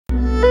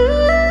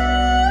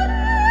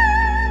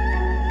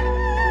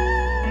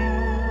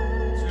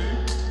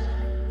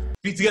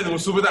Feet together, we'll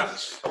start with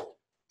that.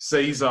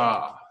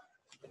 Caesar.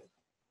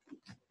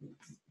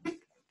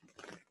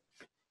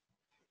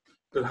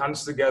 Good,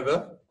 hands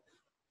together,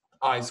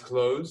 eyes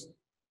closed.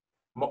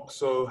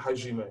 Mokuso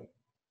Hajime.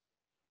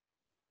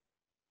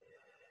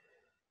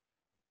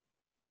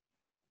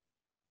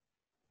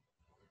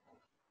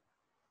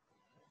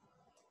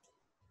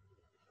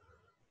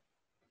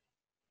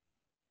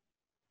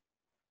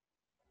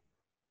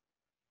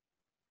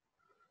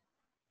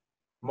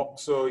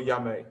 Mokuso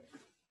Yame.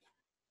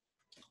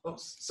 Oh,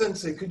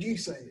 Sensei, could you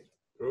say it?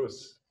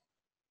 Rose.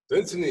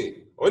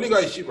 Zen-Shin,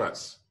 onigai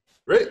shimasu.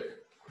 Right?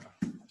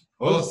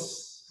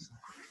 Us.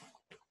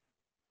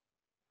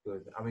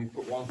 Good. And we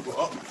put one foot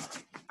up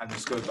and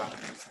just go back.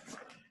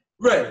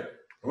 Ray.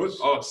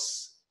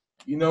 Us.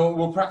 You know what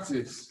we'll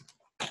practice?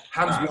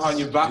 Hands behind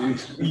your back.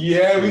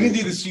 Yeah, we can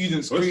do the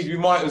students' creed. We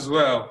might as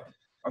well.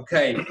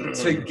 Okay.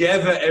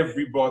 Together,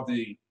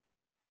 everybody.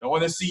 I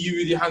want to see you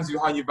with your hands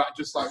behind your back,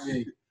 just like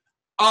me.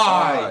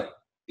 I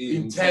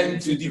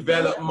intend to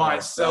develop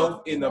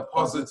myself in a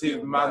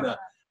positive manner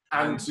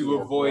and to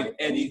avoid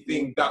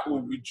anything that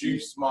will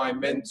reduce my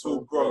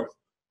mental growth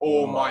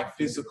or my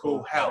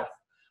physical health.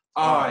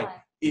 I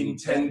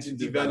intend to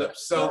develop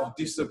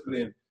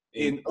self-discipline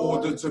in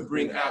order to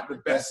bring out the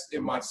best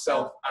in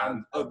myself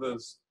and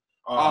others.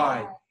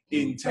 I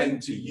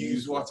intend to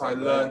use what I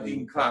learned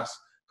in class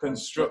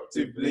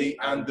constructively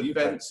and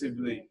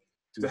defensively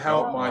to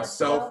help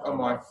myself and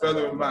my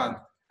fellow man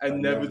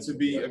and never to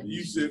be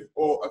abusive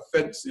or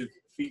offensive.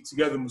 Feet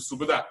together,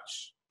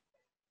 Musubadach.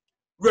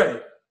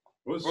 Ray.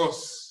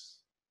 Us.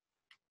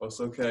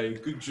 Okay,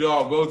 good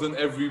job. Well done,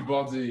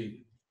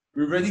 everybody.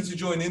 We're ready to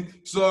join in.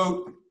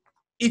 So,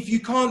 if you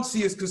can't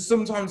see us, because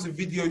sometimes the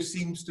video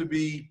seems to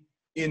be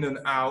in and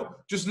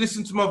out, just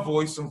listen to my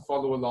voice and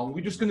follow along.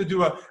 We're just going to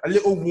do a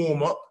little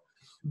warm-up.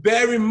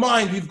 Bear in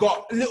mind, we've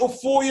got little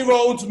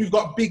 4-year-olds and we've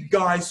got big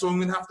guys, so I'm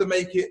going to have to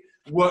make it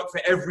work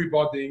for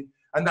everybody.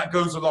 And that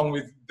goes along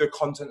with the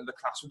content of the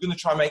class. We're going to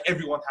try and make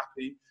everyone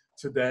happy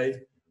today.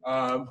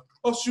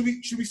 Should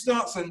we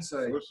start,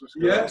 Sensei?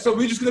 Yeah, so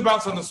we're just going to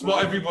bounce on the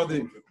spot,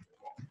 everybody.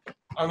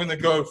 I'm going to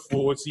go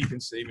forward so you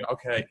can see me.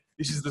 Okay,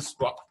 this is the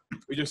spot.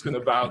 We're just going to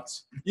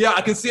bounce. Yeah,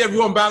 I can see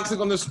everyone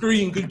bouncing on the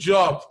screen. Good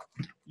job.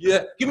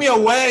 Yeah, give me a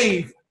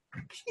wave.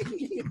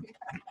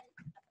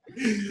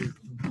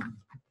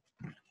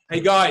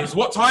 Hey, guys,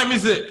 what time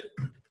is it?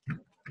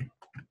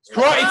 It's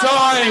karate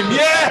time!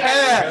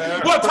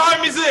 Yeah! What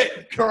time is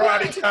it?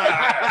 Karate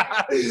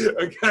time!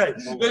 Okay,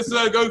 let's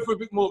go for a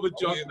bit more of a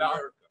jog now.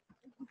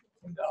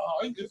 No,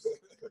 I'm just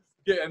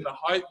getting the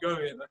hype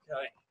going,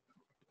 okay.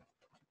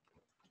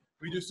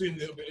 We're just doing a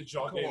little bit of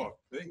jogging.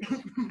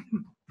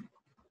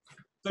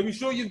 So be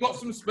sure you've got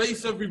some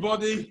space,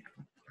 everybody.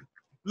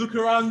 Look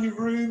around your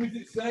room, is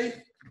it safe?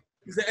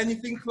 Is there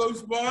anything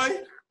close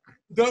by?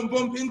 Don't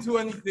bump into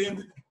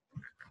anything.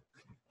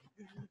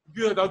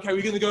 Good, okay,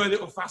 we're gonna go a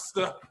little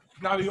faster.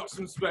 Now we've got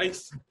some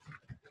space.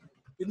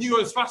 Can you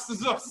go as fast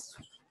as us?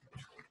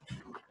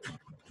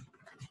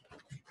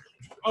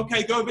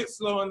 Okay, go a bit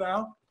slower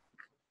now.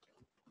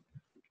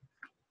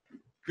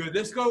 Good,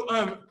 let's go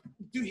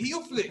do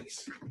heel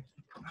flicks.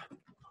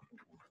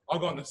 I'll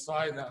go on the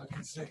side now, I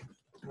can see.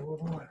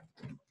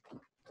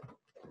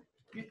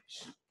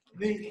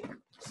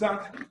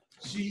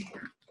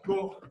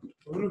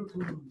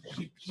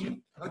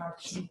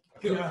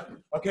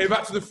 Okay,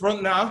 back to the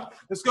front now.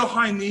 Let's go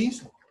high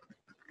knees.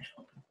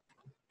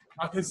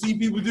 I can see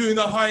people doing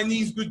the high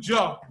knees. Good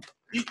job.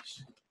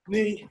 Ich,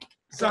 ni,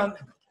 san,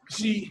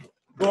 shi,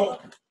 go,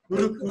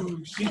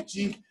 ruku,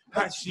 shichi,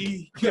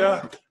 hashi,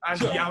 kya, and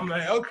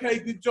yame. Okay,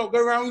 good job.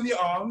 Go around with your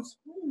arms.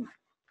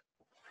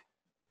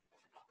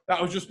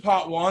 That was just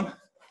part one.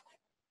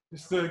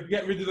 Just to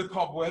get rid of the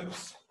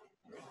cobwebs.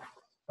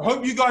 I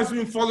hope you guys have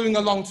been following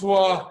along to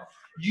our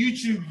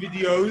YouTube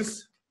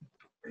videos.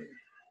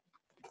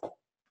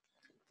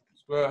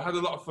 So I had a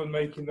lot of fun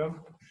making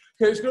them.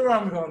 Okay, let's go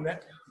around with our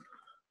neck.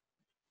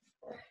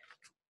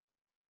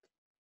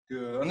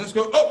 Good. And let's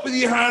go up with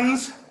your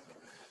hands.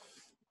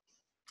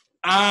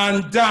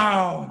 And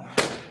down.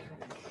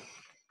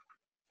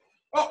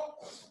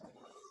 Up.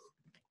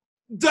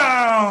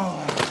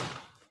 Down.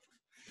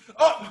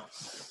 Up.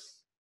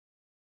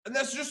 And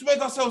let's just make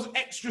ourselves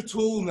extra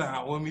tall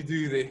now when we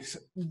do this.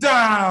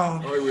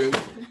 Down. I win.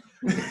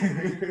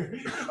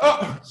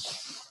 Up.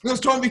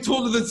 Let's try and be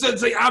taller than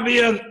Sensei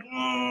Abian.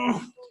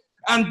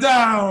 And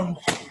down.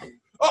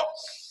 Up.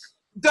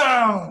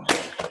 Down.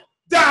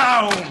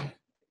 Down.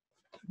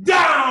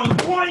 Down.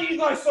 Why are you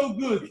guys so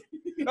good?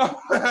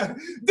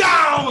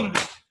 Down.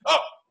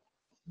 Up.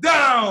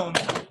 Down.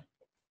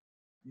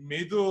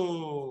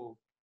 Middle.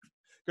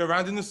 Go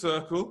around in the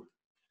circle.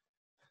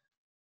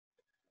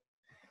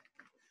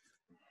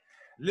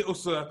 Little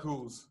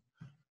circles.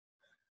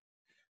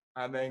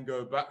 And then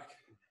go back.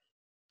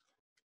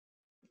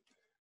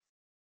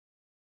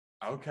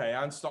 Okay,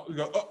 and stop. We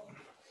go up,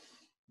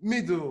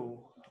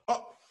 middle,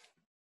 up,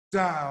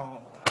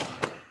 down,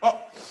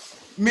 up,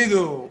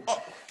 middle,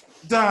 up,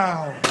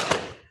 down,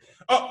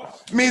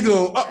 up,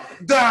 middle, up,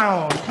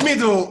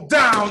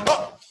 down,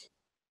 up.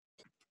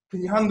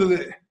 Can you handle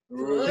it?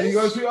 Can you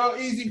go through? Oh,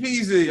 easy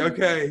peasy.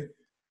 Okay.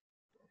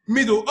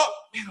 Middle up,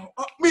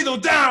 middle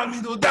down,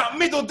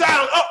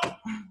 up.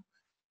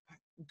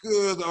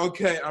 Good.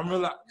 Okay, I'm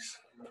relaxed.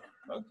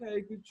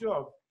 Okay, good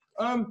job.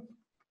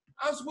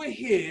 As we're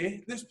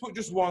here, let's put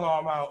just one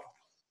arm out.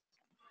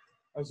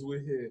 As we're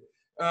here,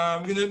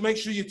 I'm gonna make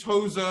sure your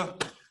toes are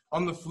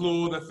on the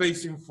floor, they're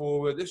facing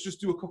forward. Let's just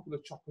do a couple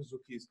of choppers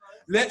hookies.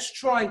 Let's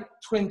try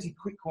 20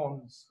 quick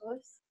ones.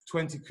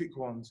 20 quick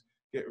ones.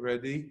 Get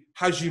ready.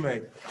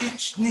 Hajime.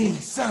 Ich, ni,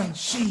 san,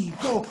 shi,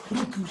 go,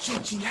 ruku,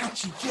 shichi,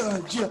 hachi,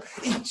 ja.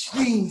 Ich,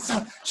 ni,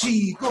 san,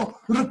 shi, go,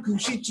 ruku,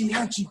 shichi,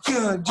 hachi,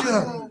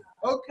 ja.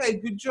 Okay,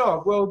 good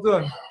job. Well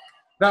done.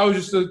 That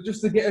was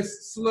just to get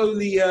us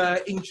slowly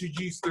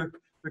introduced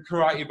the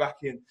karate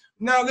back in.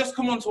 Now let's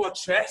come onto our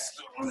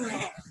chest.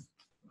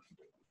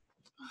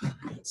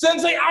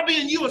 Sensei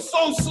Abby, and you are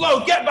so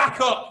slow. Get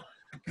back up.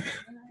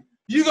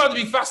 You got to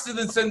be faster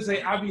than Sensei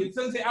Abby. And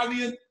Sensei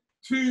Abby,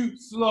 too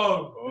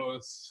slow.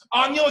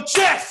 On your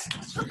chest.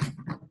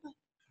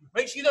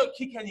 Make sure you don't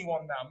kick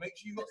anyone now. Make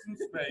sure you've got some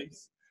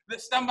space.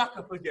 Let's stand back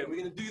up again. We're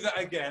going to do that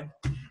again.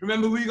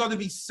 Remember, we got to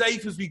be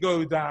safe as we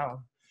go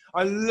down.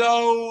 I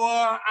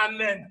lower and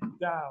then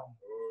down.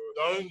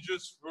 Don't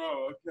just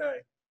throw,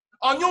 okay.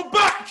 On your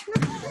back.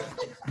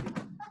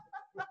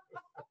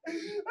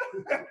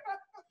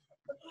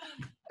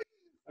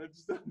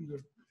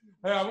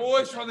 Hey, I'm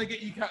always trying to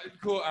get you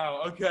caught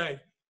out. Okay.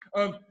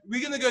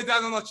 We're gonna go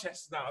down on our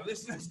chest now.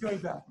 Let's go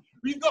down.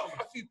 We've got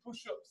a few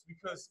push-ups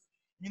because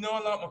you know I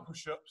like my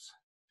push-ups.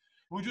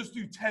 We'll just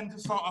do 10 to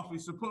start off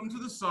with. So put them to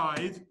the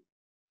side.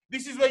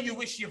 This is where you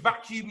wish you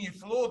vacuumed your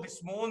floor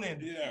this morning.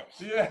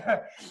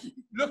 Yeah.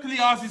 Luckily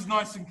ours is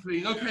nice and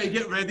clean. Okay,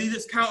 get ready.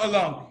 Let's count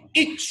along.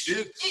 Ich,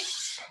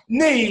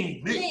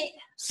 ni,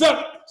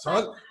 san,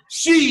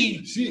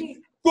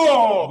 shi,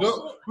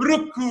 go,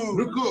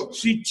 ruku,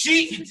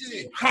 shichi,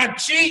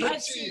 hachi,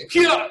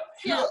 kya,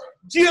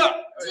 jia.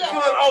 Come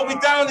on, oh, we're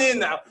down here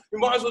now. We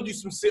might as well do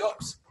some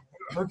sit-ups.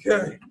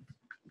 Okay.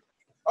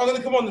 I'm going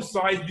to come on the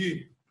side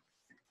view.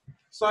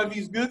 Side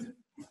view's good?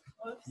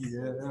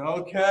 Yeah,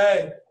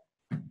 okay.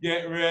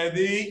 Get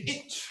ready.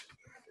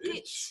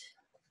 Ich,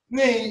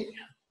 ni,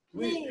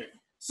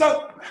 san,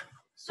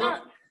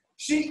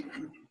 shi,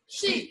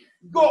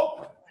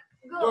 go,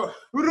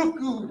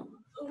 ruku,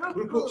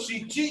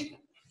 shichi,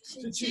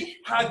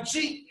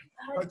 hachi,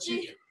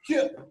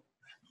 kya,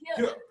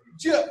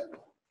 jia.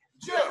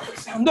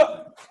 Stand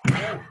up.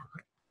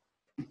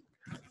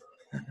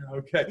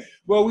 Okay.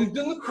 Well, we've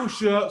done the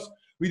push-ups,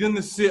 we've done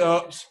the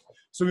sit-ups,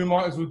 so we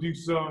might as well do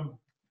some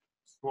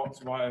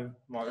squats. Might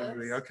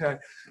be. Okay.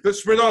 Let's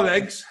spread our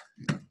legs.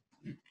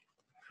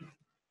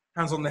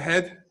 Hands on the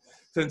head.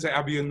 Sensei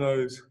Abby and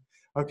nose.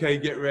 Okay.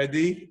 Get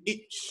ready.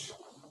 Ich.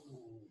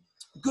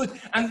 Good.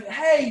 And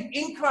hey,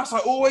 in class, I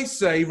always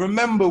say,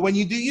 remember when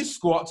you do your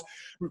squats,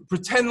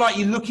 pretend like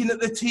you're looking at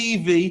the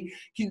TV,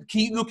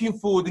 keep looking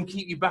forward and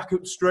keep your back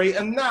up straight.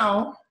 And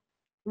now,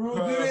 we're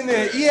all doing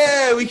it.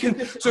 Yeah, we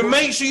can. So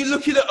make sure you're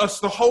looking at us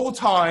the whole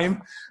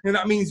time. And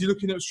that means you're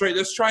looking up straight.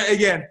 Let's try it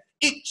again.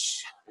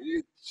 Ich.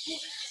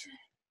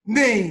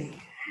 Ni.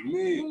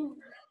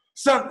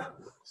 San.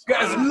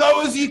 Get as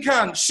low as you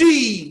can.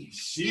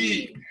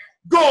 Shi.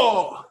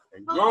 Go.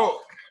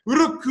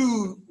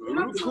 Ruku.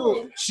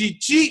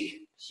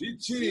 Shichi.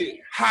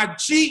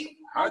 Hachi.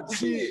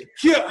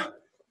 Kya.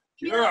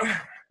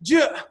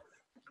 Jia.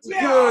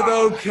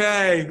 Good,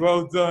 okay.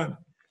 Well done.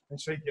 And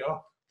shake it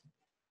off.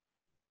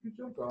 Good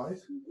job,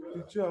 guys.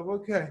 Good job,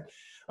 okay.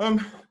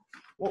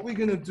 What we're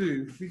gonna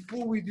do,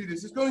 before we do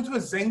this, let's go into a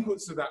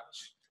Zen-Kutsu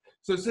dash.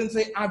 So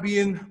Sensei Abby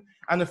and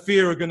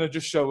Afia are gonna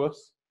just show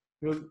us.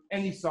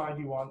 Any side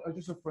you want, or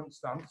just a front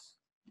stance.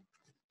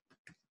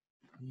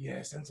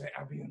 Yeah, Sensei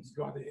Abian's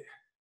got it.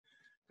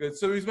 Good,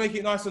 so he's making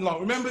it nice and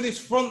long. Remember this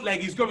front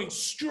leg is going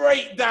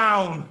straight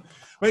down.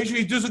 Make sure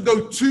he doesn't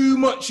go too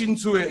much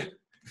into it.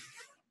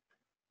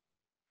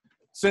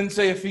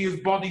 Sensei Afia's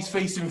body's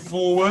facing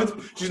forward.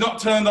 She's not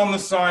turned on the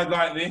side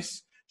like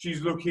this.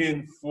 She's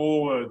looking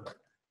forward.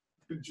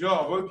 Good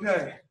job,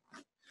 okay.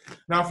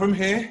 Now from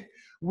here,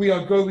 we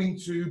are going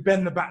to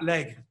bend the back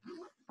leg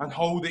and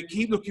hold it.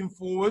 Keep looking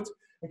forward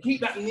and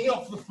keep that knee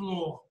off the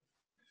floor.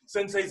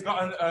 Sensei's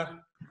got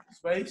a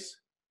space.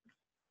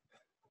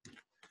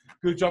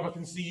 Good job, I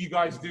can see you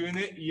guys doing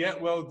it. Yeah,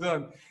 well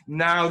done.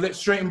 Now let's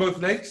straighten both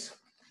legs.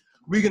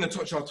 We're gonna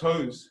touch our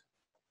toes.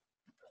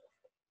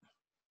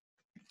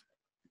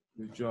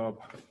 Good job.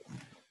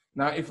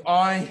 Now if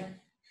I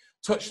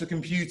touch the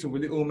computer,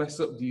 will it all mess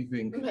up, do you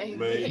think?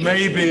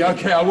 Maybe.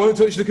 Okay, I won't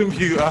touch the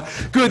computer.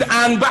 Good,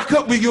 and back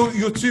up with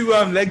your two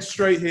legs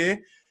straight here.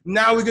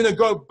 Now we're gonna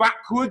go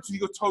backwards with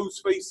your toes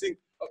facing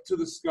up to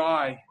the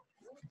sky.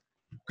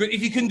 Good,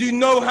 if you can do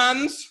no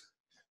hands,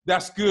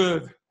 that's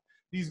good.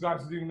 These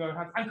guys are doing no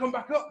hands. And come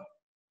back up.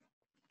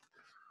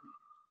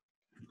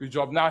 Good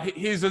job. Now,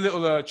 here's a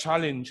little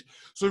challenge.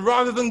 So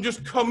rather than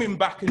just coming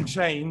back and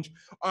change,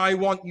 I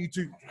want you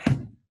to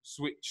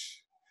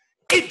switch.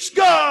 Ich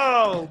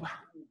go!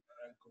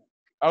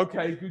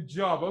 Okay, good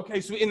job.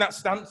 Okay, so we're in that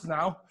stance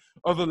now.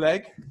 Other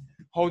leg.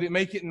 Hold it,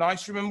 make it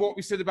nice. Remember what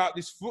we said about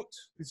this foot,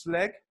 this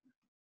leg?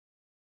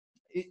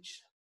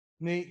 Ich,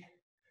 ni,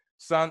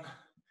 san,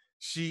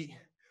 shi.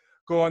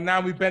 Go on,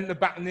 now we bend the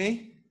back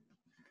knee.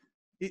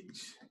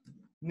 Ich,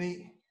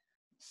 ni,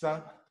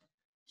 san,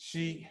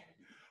 shi.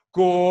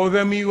 Go,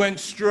 then we went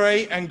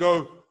straight and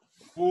go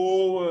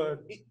forward.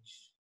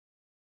 Ich,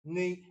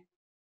 ni,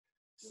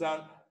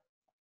 san,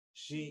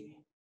 shi.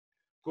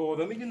 Go,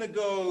 then we're gonna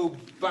go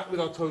back with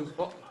our toes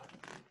up.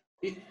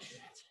 Ich,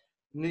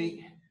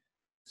 ni,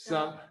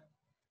 san,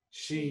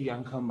 shi,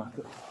 and come back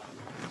up.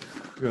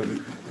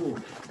 Good.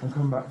 And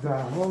come back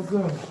down. Well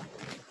done.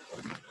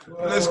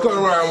 Let's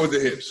go around with the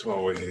hips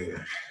while we're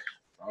here.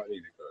 I need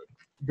to go.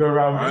 Go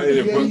around. I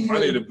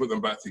need to put them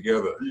back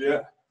together.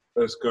 Yeah.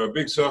 Let's go.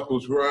 Big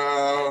circles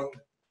round,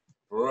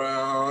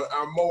 round,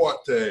 and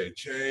moate.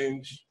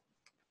 Change.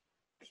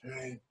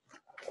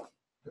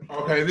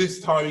 Okay, this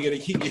time you're going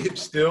to keep your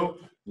hips still.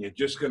 You're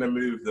just going to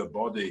move the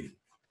body.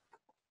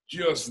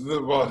 Just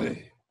the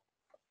body.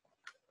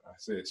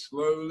 That's it.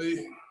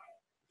 Slowly.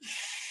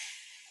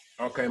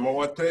 Okay,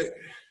 moate.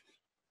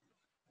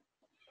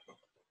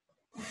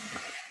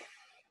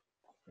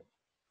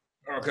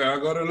 Okay, I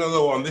got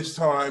another one. This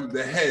time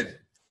the head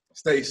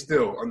stays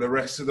still and the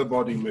rest of the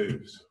body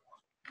moves.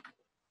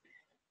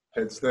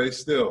 Head stays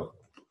still.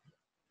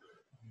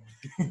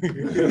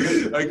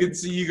 I can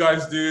see you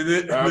guys doing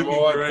it.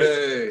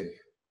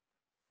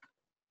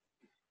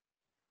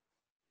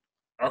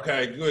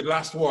 Okay, good.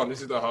 Last one.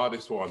 This is the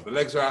hardest one. The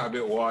legs are out a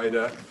bit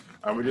wider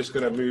and we're just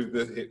going to move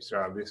the hips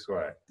around this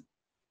way.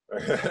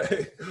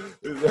 Okay.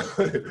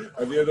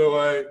 And the other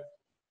way.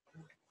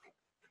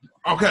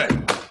 Okay,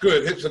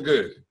 good. Hips are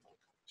good.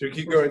 Should we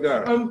keep going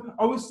down?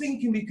 I was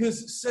thinking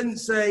because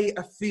Sensei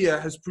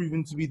Afia has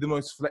proven to be the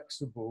most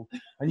flexible,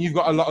 and you've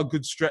got a lot of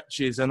good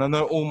stretches, and I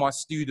know all my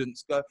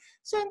students go,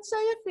 Sensei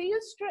Afia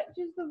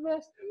stretches the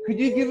best. Could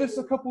you give us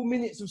a couple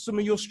minutes of some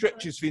of your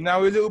stretches, Fia?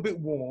 Now we're a little bit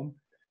warm.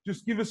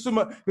 Just give us some,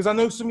 because I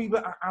know some of you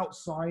are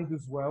outside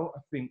as well, I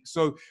think.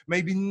 So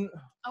maybe...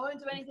 I won't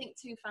do anything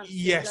too fancy.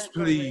 Yes,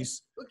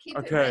 please. We'll keep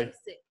it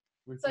basic.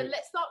 So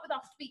let's start with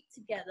our feet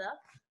together.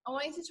 I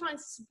want you to try and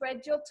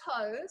spread your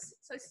toes.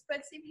 So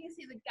spread, see if you can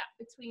see the gap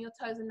between your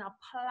toes, and now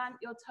plant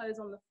your toes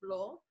on the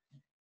floor.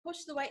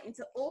 Push the weight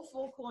into all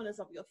four corners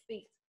of your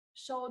feet.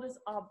 Shoulders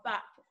are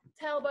back.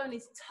 Tailbone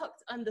is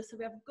tucked under, so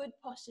we have good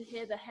posture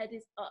here. The head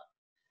is up.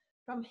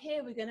 From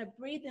here, we're going to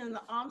breathe in and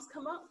the arms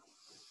come up.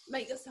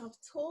 Make yourself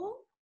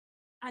tall.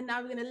 And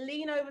now we're going to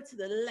lean over to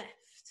the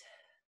left.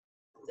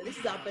 So this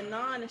is our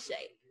banana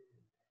shape.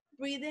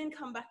 Breathe in,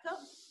 come back up.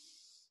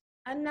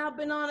 And now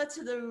banana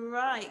to the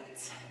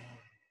right.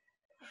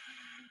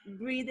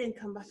 Breathe in,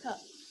 come back up.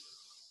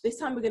 This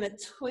time we're going to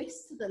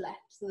twist to the left.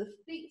 So the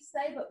feet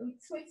stay, but we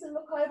twist and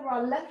look over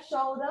our left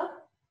shoulder.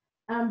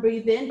 And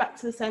breathe in, back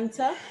to the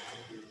center.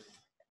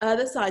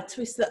 Other side,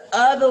 twist the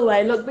other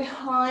way. Look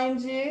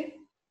behind you.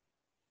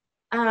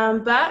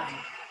 And back.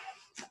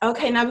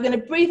 Okay, now we're going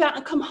to breathe out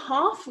and come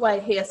halfway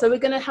here. So we're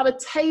going to have a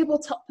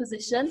tabletop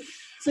position.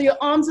 So your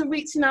arms are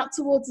reaching out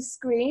towards the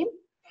screen.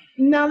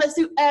 Now let's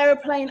do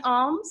aeroplane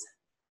arms.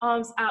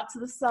 Arms out to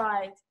the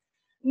side.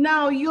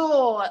 Now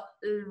your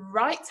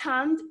right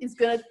hand is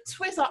going to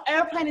twist. Our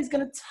airplane is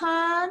going to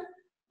turn.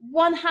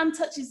 One hand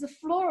touches the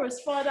floor as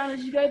far down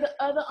as you go. The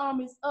other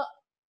arm is up.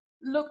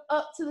 Look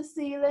up to the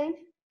ceiling.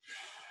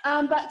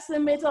 And back to the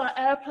middle. Our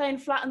airplane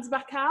flattens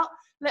back out.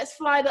 Let's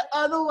fly the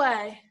other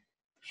way.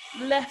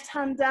 Left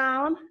hand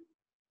down.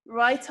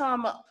 Right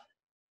arm up.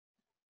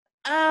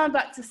 And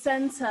back to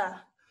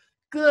center.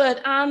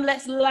 Good. And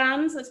let's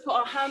land. Let's put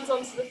our hands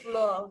onto the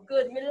floor.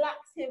 Good. Relax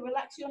here.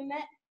 Relax your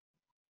neck.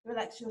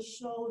 Relax your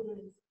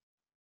shoulders.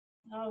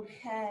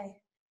 Okay.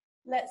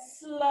 Let's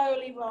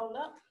slowly roll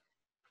up.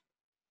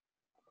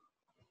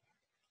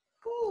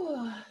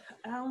 Ooh.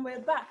 And we're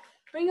back.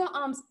 Bring your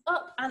arms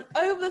up and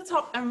over the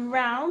top and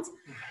round.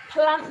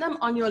 Plant them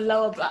on your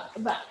lower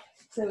back.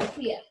 So we're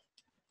here.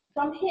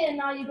 From here,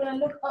 now you're going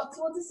to look up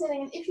towards the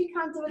ceiling. And if you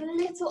can, do a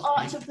little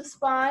arch of the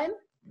spine.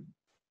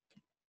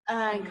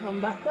 And come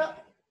back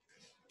up.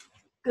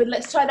 Good.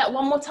 Let's try that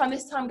one more time.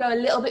 This time, go a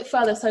little bit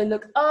further. So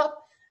look up.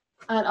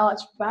 And arch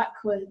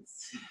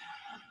backwards.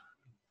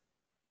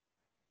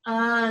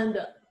 And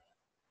up.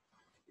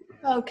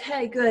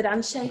 Okay, good.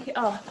 And shake it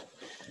off.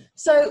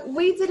 So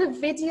we did a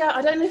video,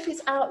 I don't know if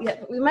it's out yet,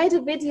 but we made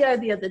a video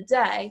the other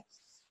day.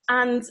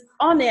 And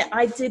on it,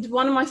 I did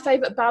one of my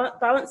favorite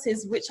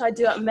balances, which I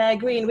do at Mare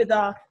Green with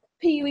our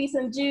peewees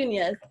and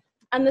juniors.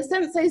 And the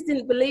senseis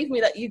didn't believe me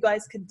that you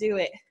guys could do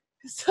it.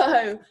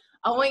 So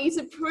I want you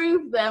to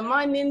prove them,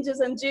 my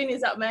ninjas and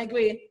juniors at Mare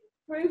Green,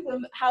 prove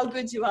them how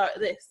good you are at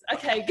this.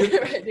 Okay, get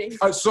ready.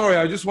 Sorry,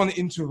 I just want to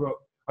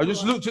interrupt. I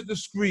just looked at the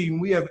screen.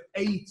 We have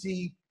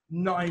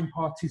 89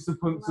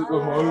 participants at the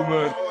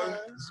moment.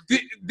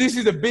 This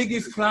is the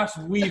biggest class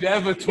we've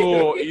ever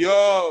taught.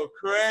 Yo,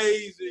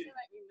 crazy.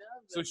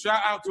 So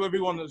shout out to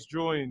everyone that's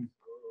joined.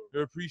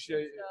 We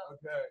appreciate it.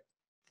 Okay.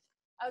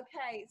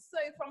 Okay, so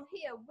from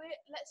here,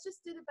 let's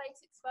just do the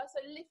basics first.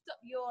 So lift up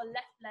your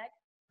left leg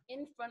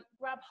in front,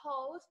 grab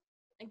hold,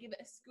 and give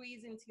it a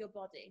squeeze into your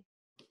body.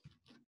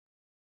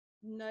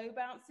 No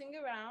bouncing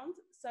around.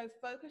 So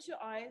focus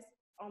your eyes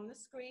on the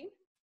screen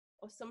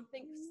or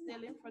something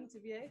still in front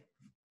of you.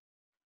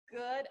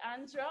 Good,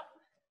 and drop.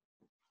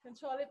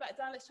 Control it back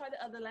down. Let's try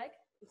the other leg.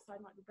 This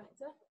side might be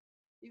better.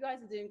 You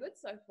guys are doing good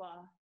so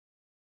far.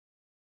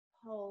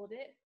 Hold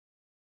it.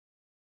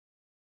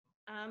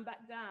 And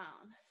back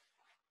down.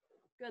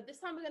 Good. This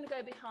time we're going to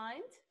go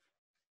behind.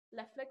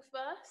 Left leg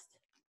first.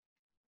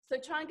 So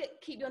try and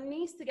keep your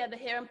knees together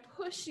here and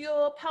push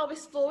your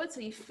pelvis forward so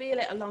you feel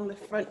it along the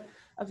front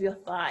of your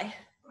thigh.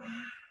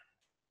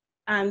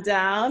 And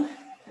down.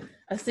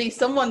 I see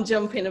someone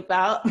jumping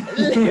about.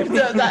 Lift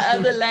up that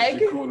other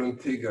leg. We call them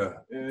Tigger.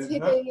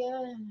 Tigger,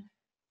 yeah.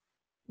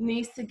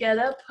 Knees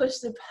together. Push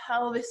the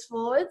pelvis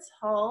forwards.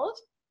 Hold.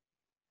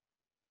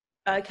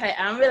 Okay,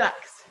 and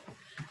relax.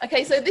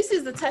 Okay, so this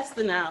is the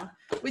tester now.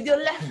 With your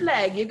left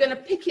leg, you're going to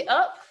pick it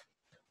up.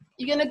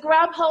 You're going to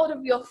grab hold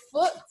of your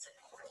foot.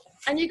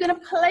 And you're going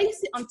to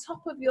place it on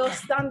top of your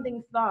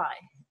standing thigh.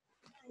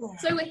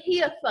 So we're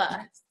here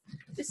first.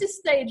 This is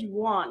stage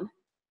 1.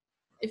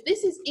 If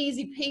this is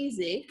easy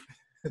peasy,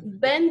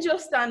 bend your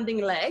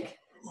standing leg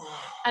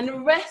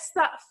and rest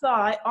that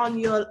thigh on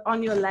your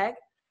leg.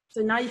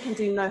 So now you can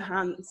do no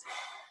hands.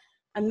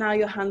 And now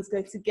your hands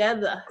go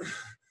together.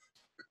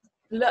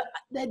 Look,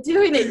 they're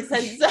doing it,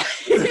 Sensei.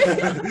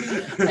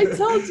 I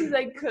told you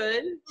they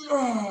could.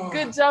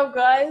 Good job,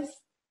 guys.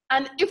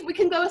 And if we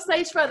can go a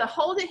stage further,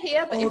 hold it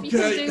here, but if you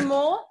can do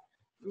more,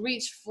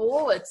 reach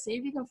forward. See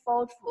if you can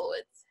fold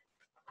forward.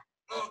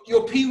 Oh,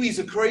 your peewees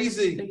are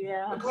crazy.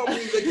 Yeah. I can't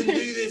believe they can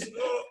do this.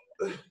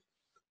 Oh.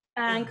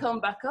 And come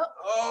back up.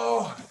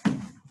 Oh.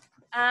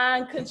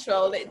 And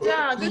control it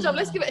down. Good job.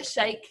 Let's give it a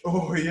shake.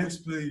 Oh, yes,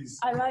 please.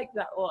 I like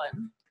that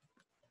one.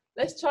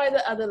 Let's try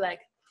the other leg.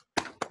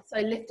 So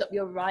lift up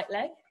your right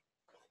leg.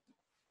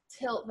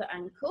 Tilt the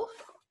ankle.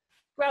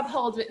 Grab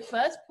hold of it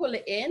first. Pull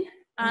it in.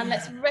 And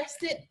let's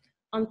rest it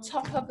on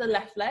top of the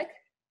left leg.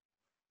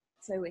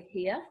 So we're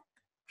here.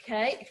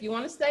 Okay, if you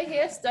want to stay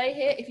here, stay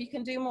here. If you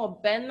can do more,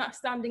 bend that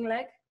standing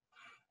leg.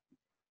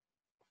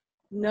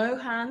 No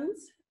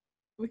hands.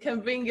 We can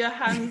bring your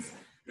hands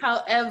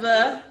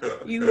however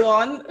you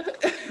want.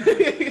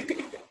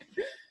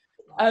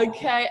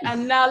 Okay,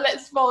 and now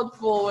let's fold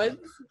forward.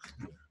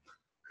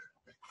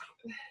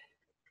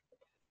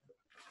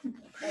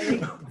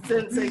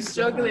 Sensei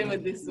struggling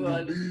with this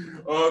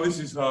one. Oh, this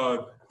is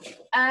hard.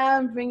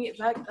 And bring it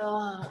back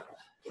up.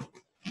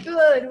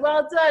 Good,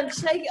 well done.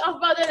 Shake it off,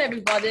 well done,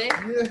 everybody.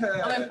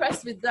 Yeah. I'm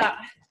impressed with that.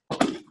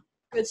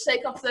 Good,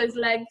 shake off those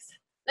legs.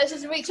 Let's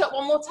just reach up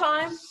one more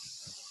time.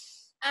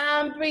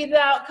 And breathe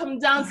out, come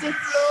down to the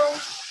floor.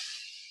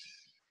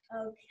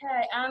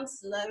 Okay, and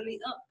slowly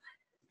up.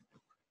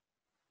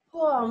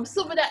 Boom,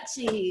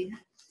 Subadachi.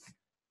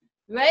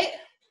 Right?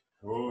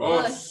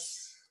 Oh.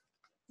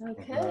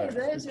 Okay,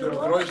 there's your Can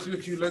one. I just do a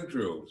few leg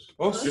drills?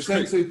 Oh, Just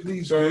Sensei,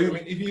 please. So, I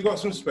mean, if you've got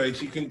some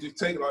space, you can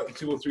take like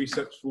 2 or 3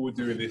 steps forward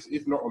doing this,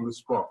 if not on the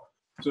spot.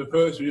 So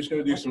first, we're just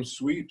going to do some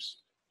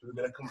sweeps. So we're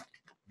going to come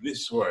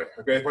this way.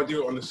 Okay, if I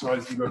do it on the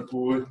sides, you go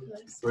forward.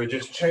 We're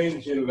just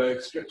changing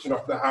legs, stretching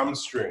off the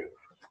hamstring.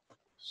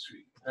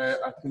 Sweep.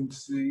 I can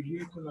see,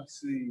 who can I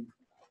see?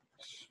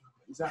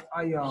 Is that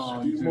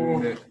Ayan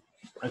doing it?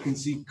 I can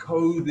see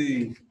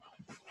Cody.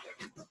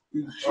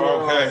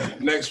 Okay,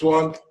 next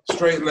one,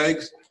 straight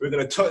legs. We're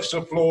going to touch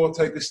the floor,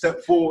 take a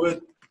step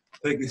forward,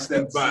 take a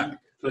step back,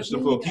 touch the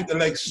floor. Keep the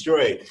legs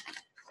straight.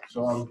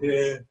 So I'm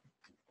here,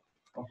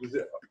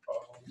 opposite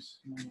arms,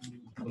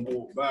 and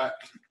walk back,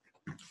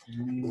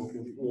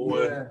 walking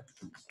forward.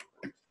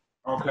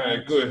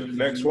 Okay, good.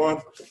 Next one,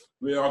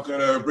 we are going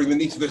to bring the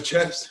knee to the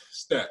chest,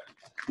 step.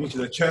 Knee to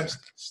the chest,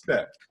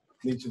 step.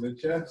 Knee to the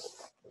chest,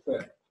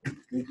 step.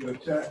 Knee to the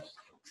chest,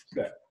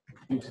 step.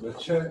 Knee to the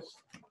chest,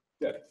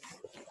 step.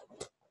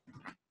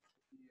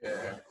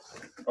 Yeah.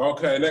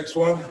 Okay, next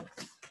one.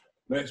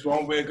 Next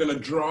one, we're going to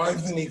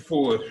drive the knee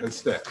forward and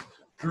step.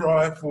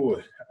 Drive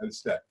forward and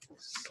step.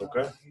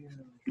 Okay?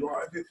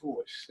 Drive it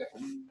forward, step.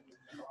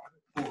 Drive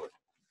it forward.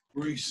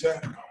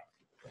 Reset.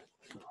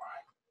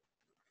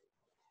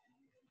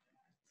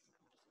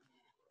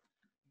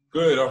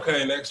 Good,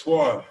 okay, next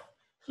one.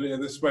 Clear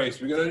the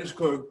space. We're going to just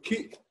go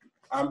kick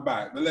and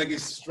back. The leg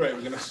is straight.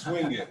 We're going to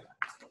swing it.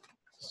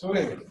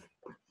 Swing.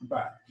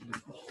 Back.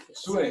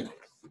 Swing.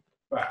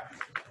 Back.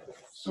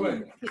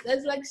 Swing. Keep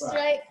those legs back.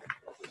 straight.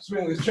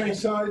 Swing. Let's change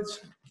sides.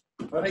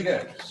 And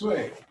again.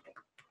 Swing.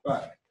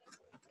 Back.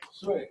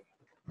 Swing.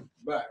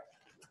 Back.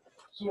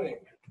 Swing.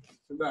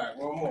 Back.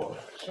 One more.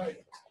 Swing.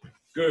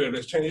 Good.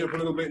 Let's change it up a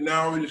little bit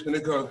now. We're just going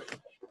to go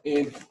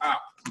in, out.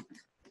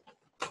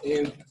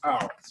 In,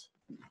 out.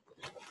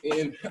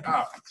 In,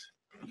 out.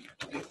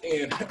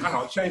 In,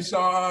 out. Change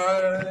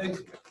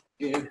sides.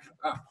 In,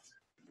 out.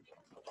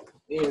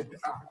 In,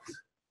 out.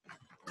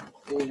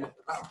 In,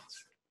 out.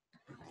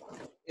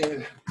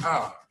 In,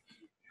 out.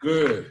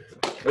 Good.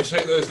 Let's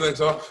shake those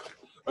legs off.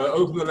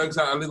 Open the legs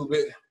out a little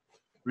bit.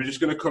 We're just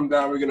going to come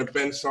down. We're going to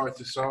bend side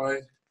to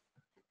side.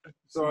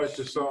 Side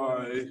to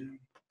side.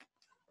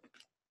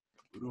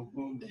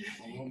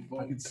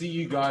 I can see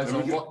you guys are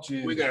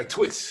watching. We're going to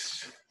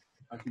twist.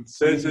 I can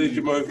see. Sensei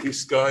Jamoki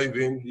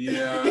skiving.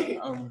 Yeah.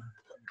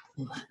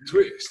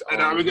 Twist. And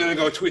now we're going to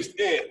go twist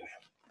in.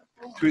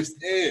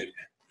 Twist in.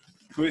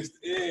 Twist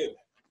in.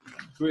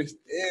 Twist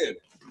in.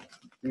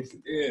 Twist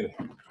in.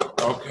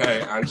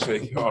 Okay, and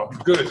shake it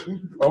off. Good.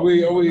 Are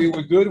we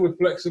good? We're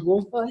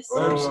flexible.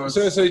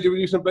 Sensei, do we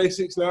do some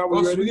basics now?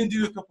 We're going to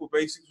do a couple of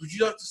basics. Would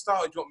you like to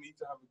start, or do you want me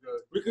to have a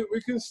go?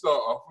 We can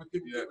start off. We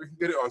can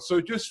get it on. So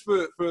just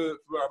for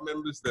our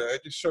members there,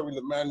 just showing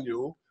the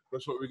manual.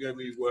 That's what we're going to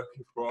be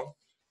working from.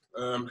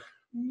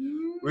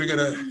 We're going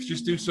to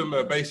just do some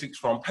basics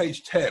from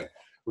page 10,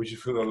 which is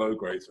for the low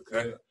grades.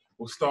 Okay.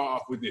 We'll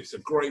start off with this. A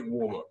great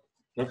warm up.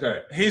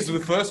 Okay. Here's the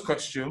first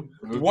question.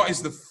 What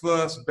is the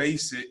first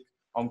basic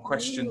on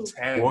question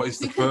 10? What is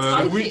the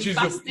first? Which is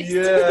what's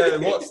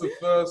the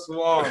first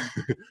one?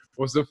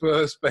 What's the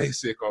first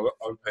basic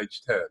on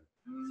page 10?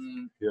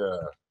 Yeah.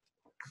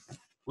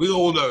 We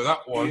all know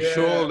that one,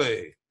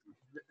 surely.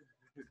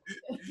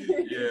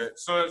 Yeah.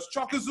 So it's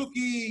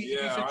Chokazuki.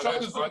 Yeah,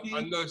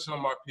 I know some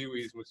of my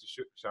peewees must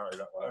have shouted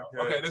that one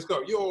out. Okay, let's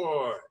go.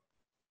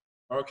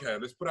 Okay,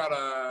 let's put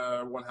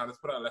out one hand. Let's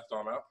put our left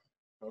arm out.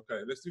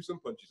 Okay, let's do some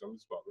punches on the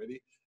spot. Ready?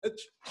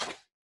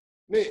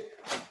 Ni,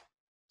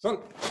 san,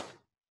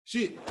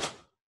 shi,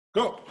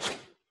 go,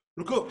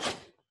 ruku,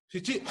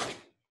 shichi,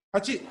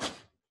 hachi,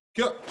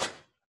 kyo,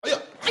 aya.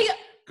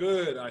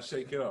 Good. I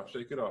shake it off.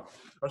 Shake it off.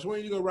 I just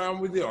want you to go around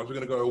with the arms. We're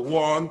gonna go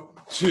 1,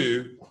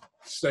 2.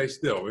 Stay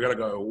still. We're gonna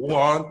go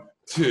 1,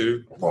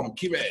 2. Boom.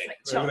 Keep it.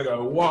 We're gonna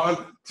go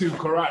 1, 2.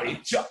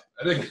 Karate chop.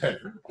 And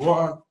again.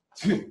 1,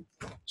 2.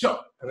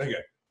 Chop. And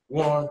again.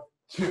 1,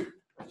 2.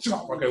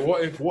 Chop. Okay.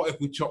 What if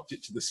we chopped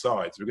it to the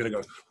sides? We're gonna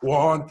go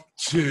 1,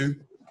 2.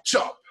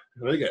 Chop.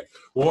 And again.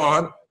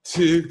 1,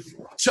 2.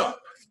 Chop.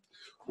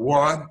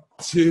 1,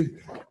 2.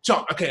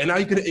 Chop. Okay. And now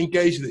you're gonna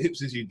engage the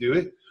hips as you do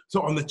it.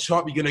 So on the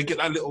chop, you're gonna get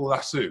that little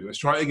lasso. Let's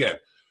try it again.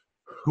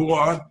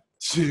 1,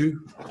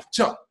 2.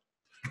 Chop.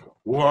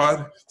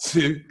 1,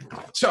 2.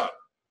 Chop.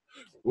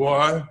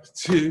 1,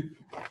 2.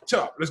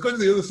 Chop. Let's go to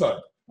the other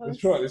side. Let's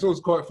try it. This one's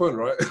quite fun,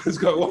 right? Let's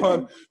go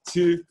 1,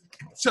 2.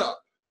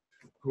 Chop.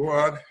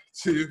 1,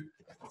 2.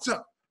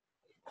 Chop.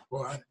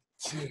 1,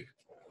 2.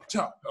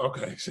 Chop.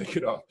 Okay, shake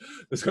it off.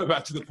 Let's go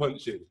back to the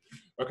punching.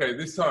 Okay,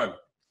 this time.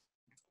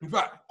 In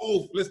fact,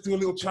 let's do a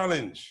little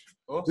challenge.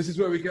 This is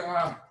where we get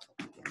our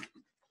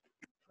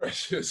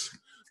precious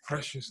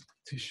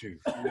tissue.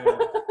 Yeah.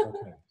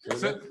 Okay.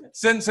 So,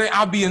 Sensei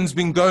Abian's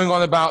been going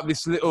on about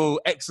this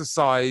little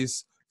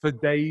exercise for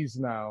days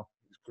now.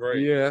 It's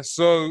great. Yeah,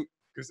 so...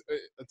 Because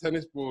a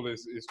tennis ball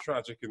is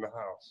tragic in the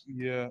house.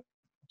 Yeah.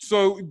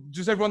 So,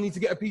 does everyone need to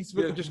get a piece of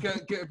it? Yeah, just get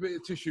a bit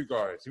of tissue,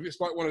 guys. If it's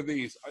like one of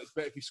these, it's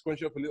better if you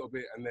scrunch it up a little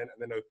bit and then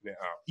open it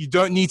out. You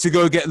don't need to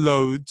go get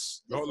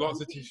loads. Not lots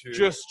of tissue.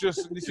 Just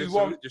this is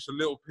one. Just a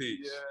little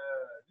piece. Yeah.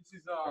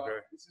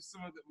 This is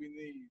something that we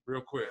need.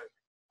 Real quick.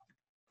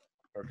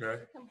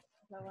 Okay.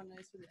 No one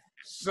knows who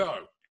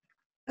So,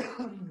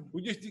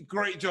 we just did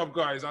great job,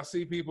 guys. I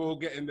see people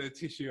getting their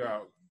tissue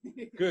out.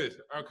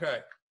 Good.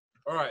 Okay.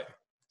 All right.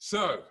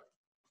 So,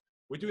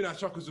 we're doing our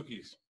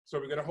Chokuzukis. So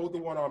we're going to hold the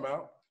one arm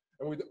out,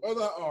 and with the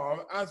other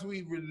arm, as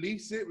we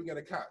release it, we're going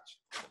to catch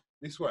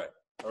this way.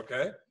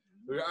 Okay.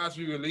 As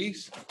we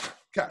release,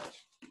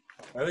 catch.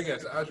 And again,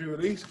 so as we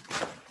release,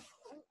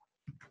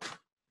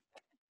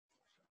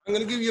 I'm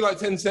going to give you like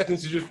 10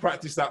 seconds to just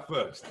practice that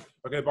first.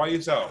 Okay, by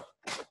yourself.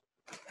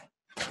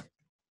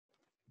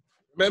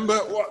 Remember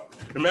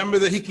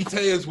the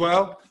hikite as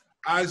well.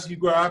 As you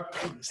grab,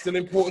 it's still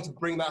important to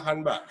bring that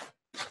hand back.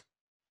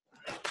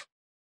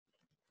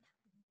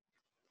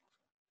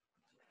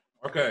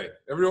 Okay,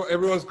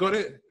 everyone's got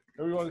it?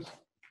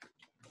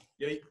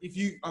 Yeah,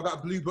 I got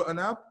a blue button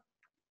now.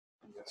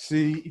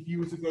 See, if you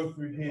were to go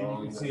through here, you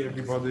can see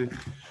everybody.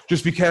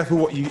 Just be careful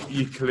what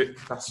you click,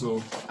 that's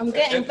all. I'm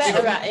getting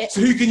better at it.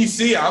 So who can you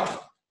see,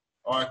 Ab?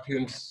 I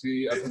can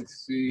see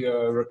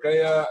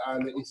Rakaya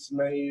and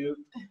Ismail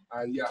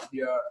and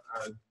Yahya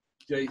and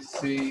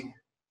JC.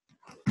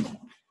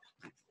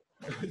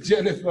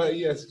 Jennifer,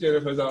 yes,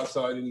 Jennifer's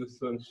outside in the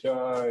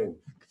sunshine.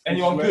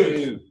 Anyone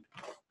good?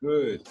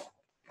 Good.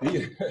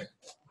 Yeah.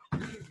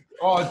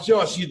 Oh,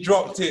 Josh, you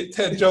dropped it.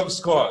 10 jump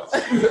squats.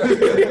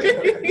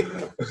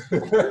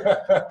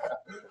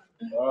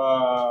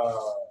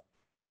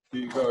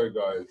 Keep going,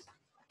 guys.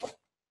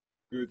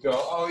 Good job.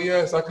 Oh,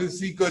 yes, I can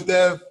see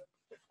Godev.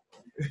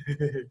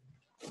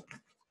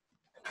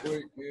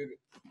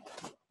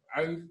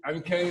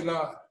 And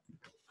Kayla.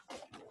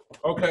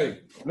 Okay,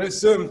 let's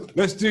do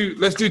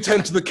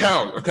 10 to the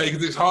count, okay?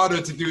 Because it's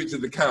harder to do it to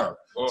the count.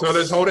 Oh. So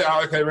let's hold it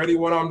out. Okay, ready?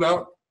 One arm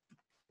down.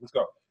 Let's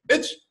go.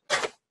 Ich,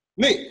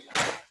 ni,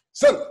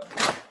 san,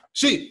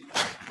 shi,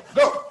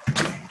 go,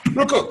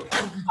 ruku,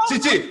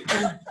 shichi,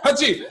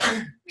 hachi,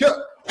 kyo,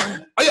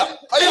 aya,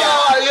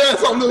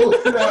 yes, I'm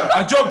the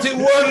I dropped it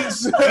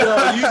once.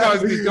 Yeah, you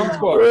guys need jump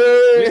squat.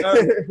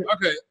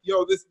 Okay,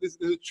 yo, there's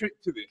a trick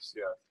to this,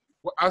 yeah.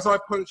 Well, as I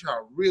punch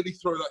out, really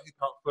throw that hip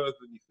out further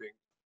than you think.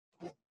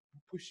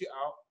 Push it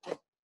out,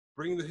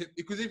 bring the hip,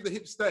 because if the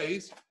hip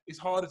stays, it's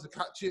harder to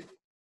catch it.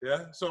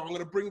 Yeah, so I'm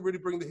gonna really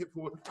bring the hip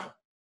forward.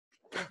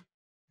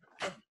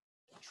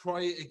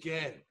 Try it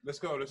again. Let's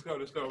go.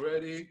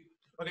 Ready?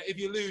 Okay, if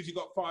you lose, you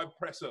got 5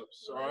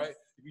 press-ups, all right?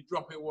 If you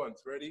drop it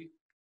once, ready?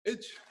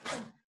 Ich,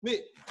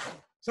 ni,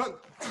 san,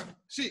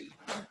 shi,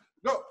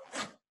 go,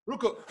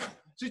 ruko,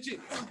 chichi,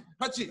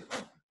 hachi,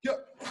 kyo,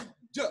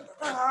 ja.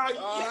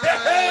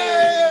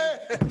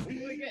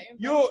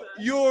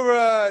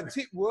 Your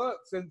tip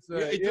worked,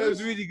 Sensei. Yeah, it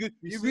was really good.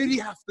 You really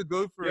have to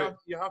go for it.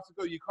 You have to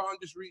go. You can't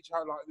just reach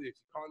out like this.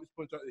 You can't just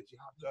punch like this. You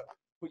have to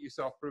put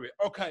yourself through it.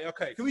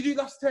 Okay. Can we do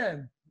last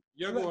 10?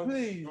 Yeah, go on.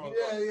 Please. Go on.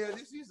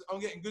 I'm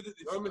getting good at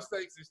this. No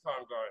mistakes this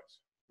time,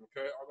 guys.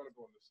 Okay, I'm gonna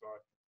go on this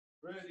side.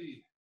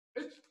 Ready?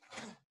 Ich,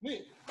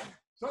 ni,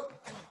 san,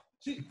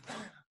 shi,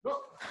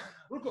 go,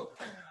 ruko,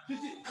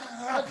 chichi.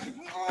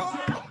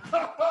 No.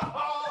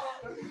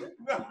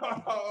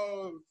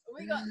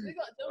 We got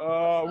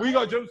jump. We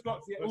got jump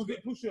squats. Yeah, we'll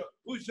get push up.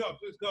 Push up.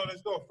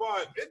 Let's go.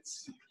 5.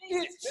 It's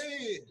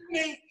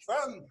Ni,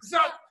 san,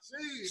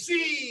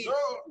 shi, go.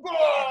 go.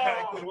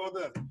 Okay, good. Well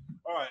done.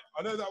 All right.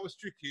 I know that was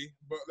tricky,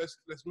 but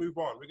let's move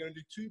on. We're gonna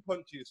do 2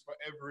 punches for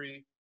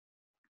every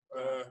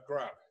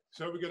grab.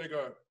 So we're gonna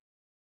go.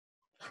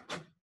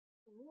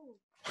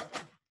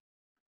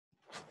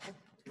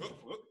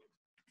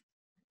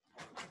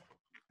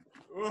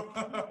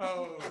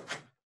 Whoa.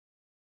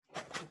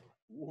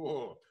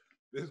 Whoa,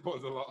 this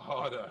one's a lot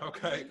harder.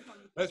 Okay,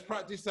 let's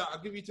practice that. I'll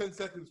give you 10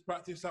 seconds.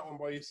 Practice that one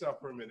by yourself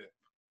for a minute.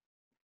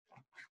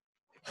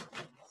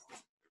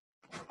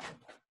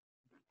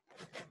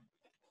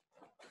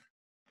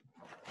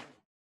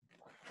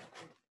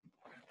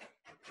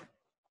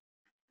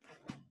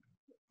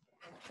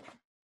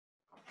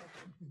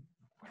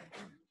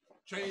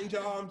 Change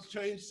arms,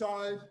 change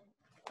side.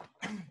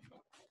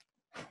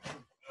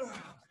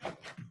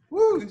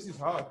 Woo, this is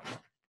hard.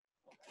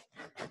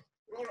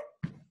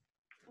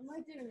 Am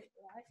I doing it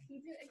right? Can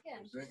you do it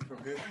again? From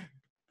here.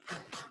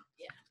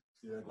 Yeah.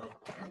 Yeah, go.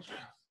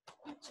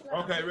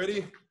 Okay,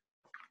 ready?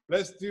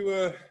 Let's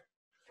do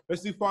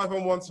 5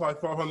 on one side,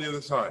 5 on the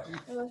other side.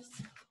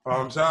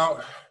 Arms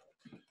out.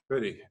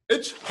 Ready?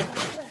 Ich,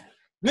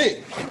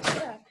 ni,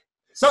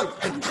 san,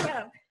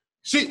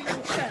 shi,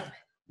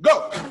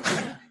 go.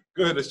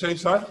 Good. Let's change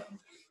side.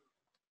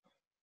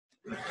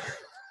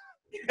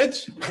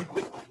 Ich,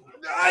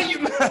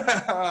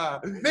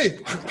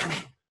 ni,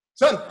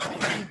 san,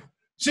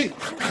 shi,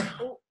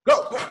 go.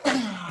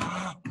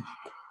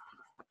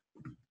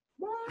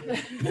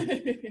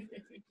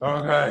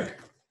 Okay.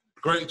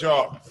 Great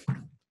job.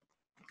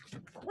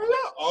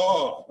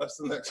 Oh, that's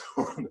the next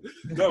one.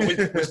 No,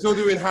 we're still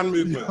doing hand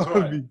movements. All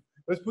right.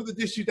 Let's put the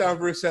tissue down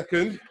for a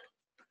second.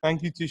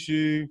 Thank you,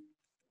 tissue.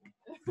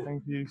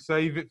 Thank you.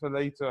 Save it for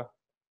later.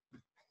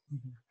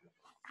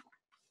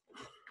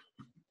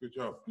 Good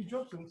job. Good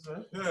job,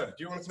 Sensei. Yeah. Do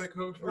you want to take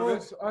over for Well,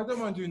 this? I don't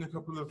mind doing a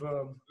couple of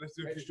Let's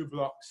do extra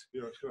blocks.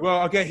 Yeah, sure.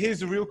 Well, okay, here's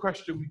the real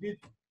question.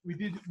 We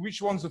did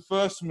which one's the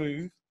first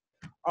move?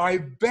 I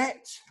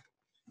bet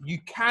you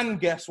can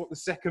guess what the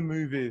second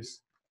move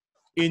is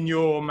in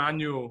your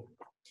manual.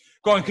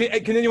 Go on, can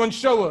anyone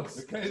show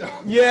us? Okay,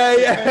 Yeah.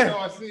 Okay, no,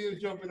 I see you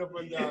jumping up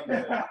and down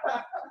there.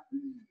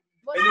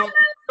 Anyone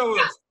show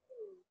us?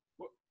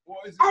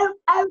 What is it?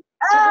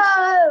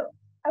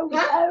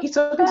 He's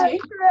talking to you.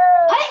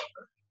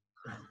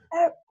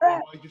 Or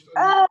am I just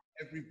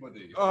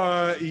everybody?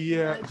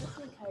 Yeah. Just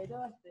okay,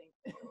 though, I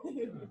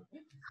think.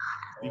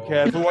 Be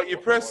careful what you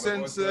press,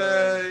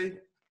 Sensei.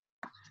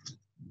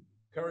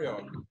 Carry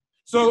on.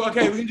 So,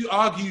 okay, we're going to do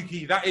argue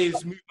key. That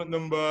is movement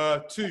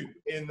number 2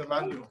 in the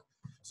manual.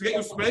 So get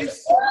your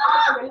space.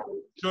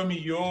 Show me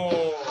your...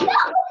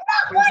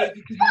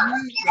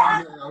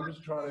 I'm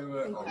just trying to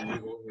move up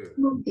here.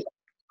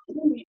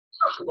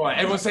 Right,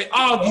 everyone say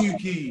argue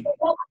key.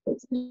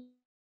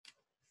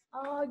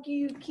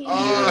 Argue key.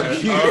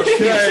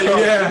 Okay,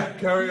 yeah.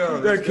 Carry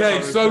on.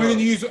 Okay, so we're going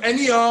to use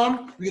any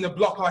arm. We're going to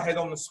block our head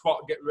on the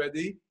spot. Get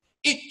ready.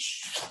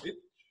 Ich.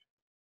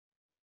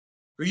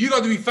 But you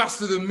got to be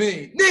faster than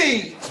me.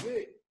 Ni.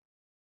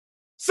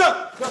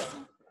 San.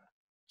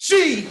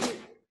 Shi.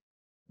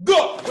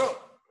 Go.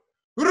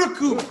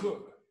 Ruku.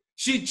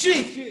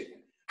 Shichi.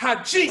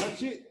 Hachi.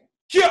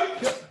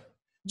 Kya.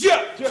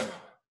 Ja.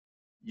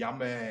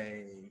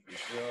 Yummy.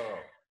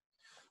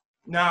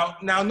 Now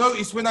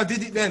notice when I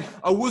did it then,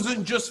 I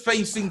wasn't just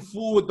facing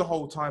forward the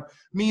whole time.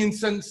 Me and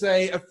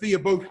Sensei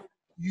Afia both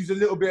use a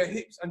little bit of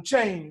hips and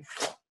change.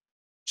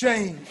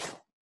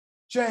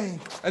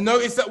 And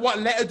notice that what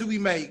letter do we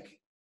make?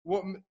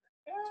 What?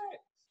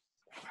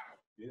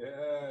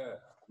 Yeah,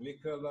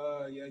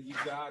 Nicola, yeah, you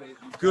got it.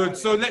 Good,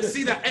 so let's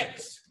see that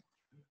X.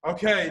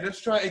 Okay,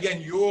 let's try it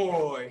again.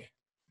 Yoy.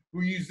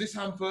 We'll use this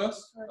hand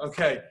first.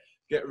 Okay,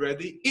 get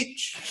ready.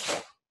 Ich.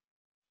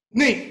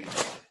 Ni.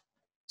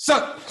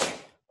 San.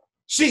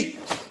 Shi.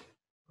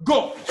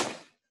 Go.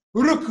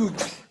 Ruku.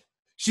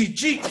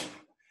 Shiji.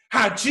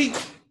 Haji.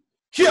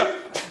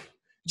 Kya.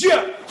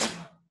 Ja.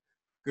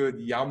 Good,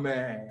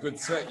 yummy. Good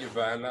set,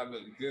 Yvan. That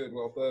looked good.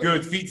 Well done.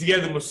 Good, feet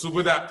together, muscle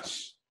with that.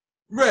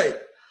 Right.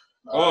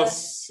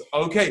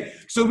 Okay,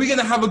 so we're going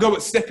to have a go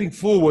at stepping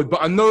forward,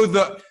 but I know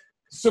that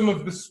some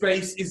of the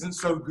space isn't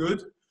so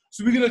good.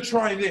 So we're going to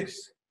try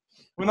this.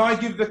 When I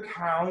give the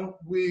count,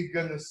 we're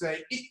going to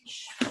say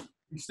each.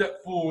 We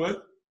step forward.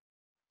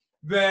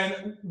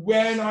 Then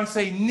when I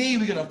say knee,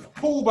 we're going to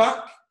pull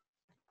back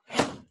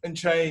and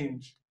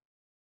change.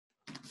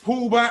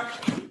 Pull back,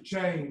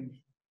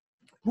 change.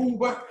 Pull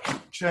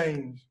back,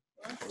 change.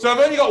 So I've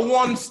only got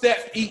one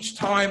step each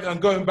time, and I'm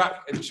going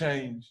back and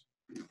change.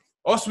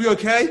 Us, we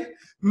okay?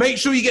 Make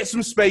sure you get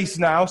some space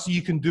now so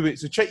you can do it.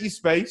 So check your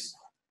space.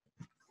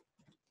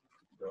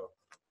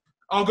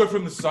 I'll go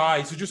from the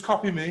side, so just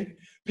copy me.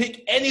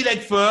 Pick any leg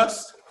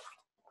first.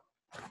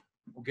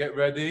 We'll get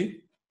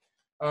ready.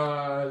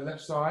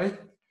 Left side.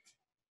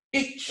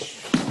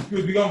 Each.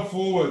 Good, we've gone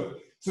forward.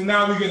 So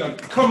now we're going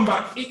to come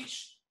back.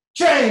 Each.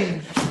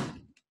 Change.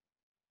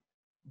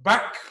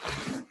 Back.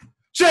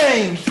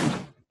 Change.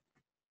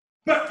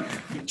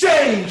 Back.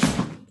 Change.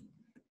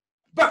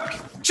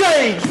 Back.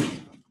 Change.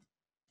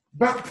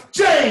 Back.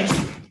 Change.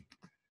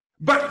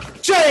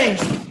 Back.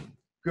 Change.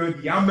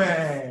 Good,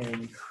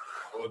 yummy.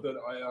 Well done,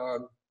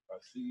 Ian. I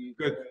see you.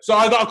 Good. So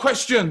I got a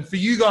question for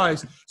you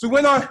guys. So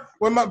when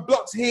my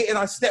block's here and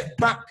I step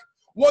back,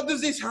 what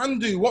does this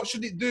hand do? What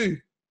should it do?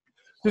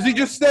 Does it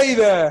just stay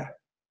there?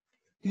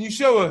 Can you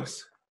show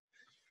us?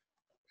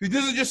 It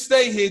doesn't just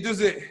stay here,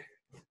 does it?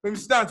 Let me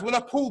stand. When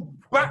I pull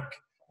back,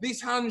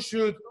 this hand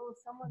should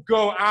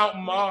go out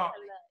mark.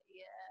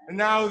 And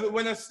now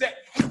when I step,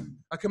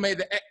 I can make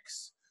the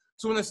X.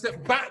 So when I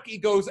step back, it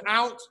goes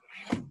out.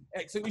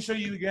 X. Let me show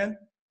you again.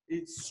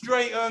 It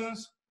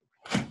straightens.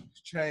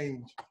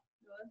 Change.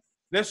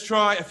 Let's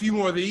try a few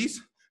more of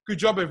these. Good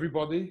job,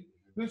 everybody.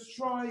 Let's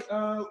try,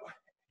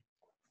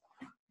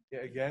 yeah,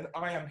 again,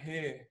 I am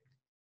here.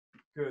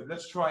 Good,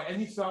 let's try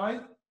any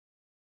side.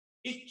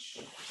 Each.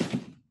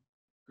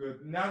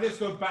 Good, now let's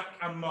go back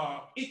and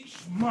mark. Each,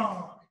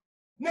 mark.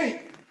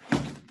 Knee.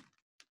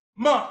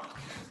 Mark.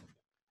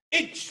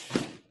 Each.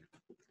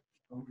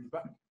 I'll be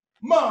back.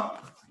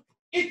 Mark.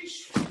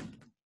 Each.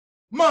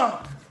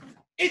 Mark.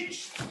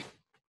 Each.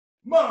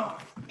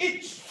 Mark.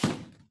 Each.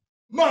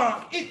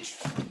 Mark. Each.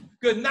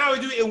 Good, now we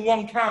do it in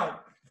one count.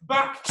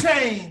 Back,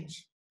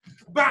 change.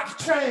 Back,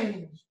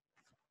 change.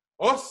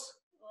 Us?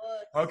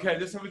 Okay,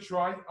 let's have a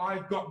try.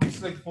 I've got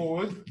this leg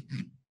forward.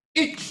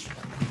 Each.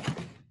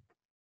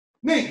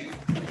 Knee.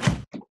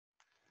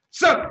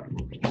 Sun.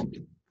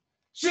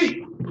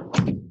 Shi.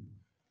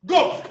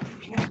 Go.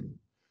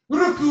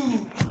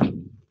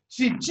 Ruku.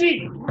 Shi.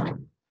 Chi.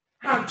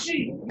 Han.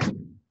 Chi.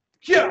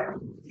 Here.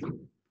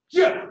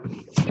 Here.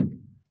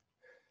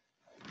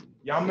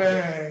 Yummy.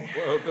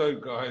 Well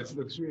done, guys.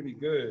 Looks really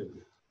good.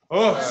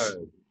 Us.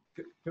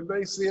 Can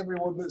they see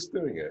everyone that's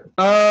doing it?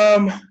 I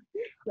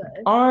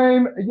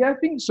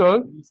think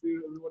so. You see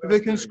everyone They else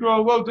can doing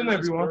scroll. it? Well done, That's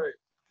everyone. great.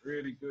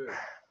 Really good.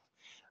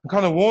 I'm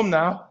kind of warm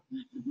now.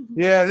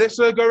 Yeah, let's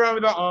go around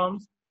with our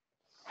arms.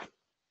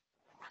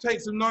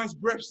 Take some nice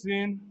breaths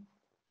in.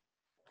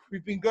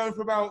 We've been going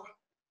for about,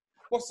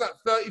 what's that,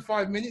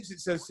 35 minutes it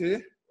says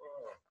here.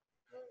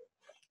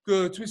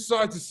 Good, twist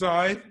side to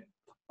side.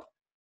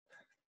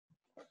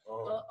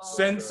 Oh,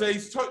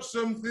 Sensei's touch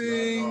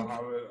something. no, I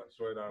haven't. I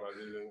swear down, I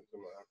didn't.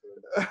 Something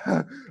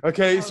happened.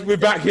 Okay, so we're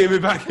back here,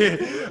 Okay.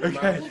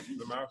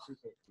 The mouse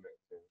isn't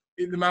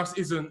connecting. The mouse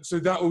isn't, so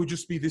that will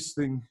just be this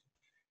thing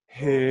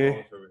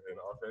here.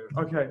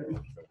 Okay,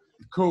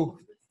 cool.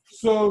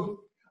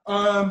 So,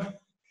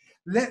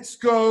 let's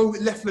go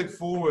left leg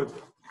forward.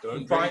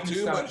 Don't drink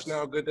too much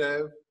now, good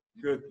Dave.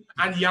 Good.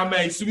 And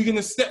yame. So we're going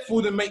to step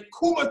forward and make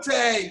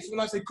kumate. So when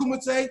I say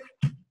kumate,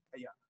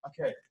 yeah.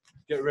 Okay.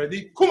 Get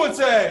ready.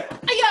 Kumate.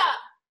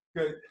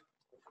 Good.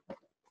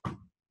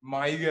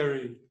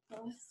 Maigari.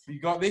 You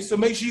got this. So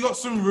make sure you got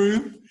some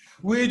room.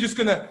 We're just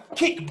going to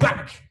kick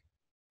back.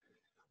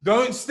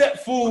 Don't step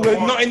forward.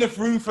 Not enough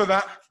room for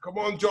that. Come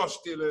on, Josh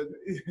Dillon.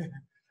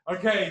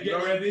 Okay,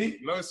 get ready.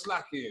 No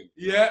slacking.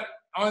 Yeah.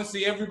 I want to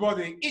see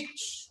everybody.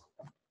 Itch.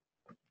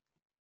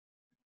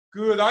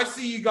 Good. I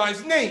see you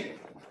guys. Knee.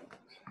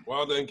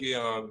 Well done,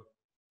 Kian.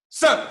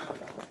 Sun.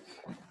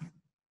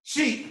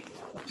 Shi.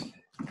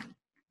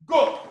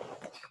 Go.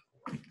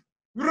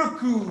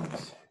 Ruku.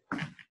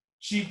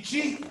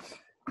 Chi.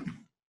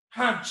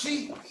 Han.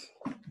 Chi.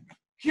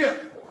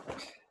 Here.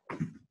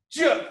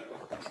 Here.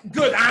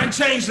 Good. And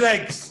change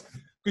legs.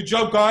 Good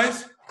job,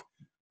 guys.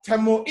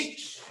 10 more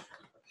each.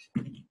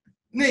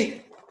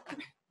 Knee.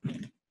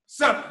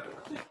 Sun.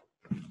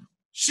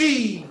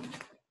 Shi.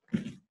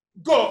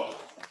 Go.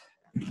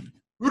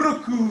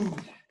 Ruku.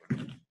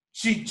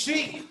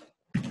 Chi.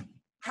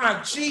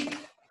 Han. Chi.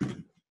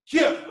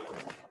 Here.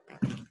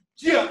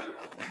 Here.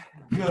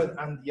 Good.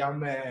 And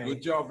yummy.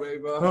 Good job,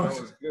 baby. Oh.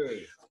 That was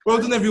good. Well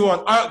done,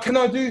 everyone. Can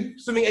I do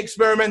something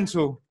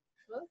experimental?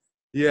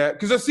 Yeah,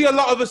 because I see a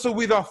lot of us are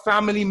with our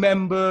family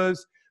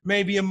members.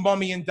 Maybe a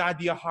mommy and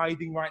daddy are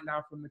hiding right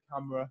now from the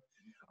camera.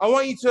 I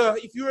want you to,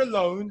 if you're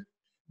alone,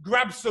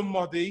 grab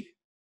somebody,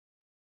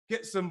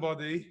 get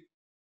somebody.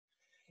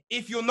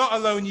 If you're not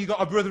alone, you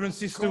got a brother and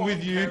sister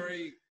with you.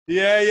 Perry.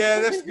 Yeah,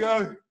 let's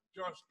go.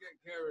 Josh, get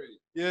Kerry.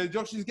 Yeah,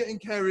 Josh is getting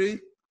Kerry.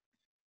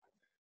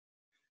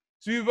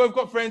 So we've both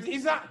got friends.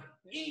 Is that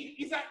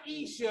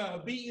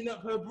Isha beating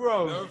up her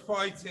bro? No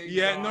fighting.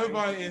 Yeah, guys. no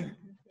fighting.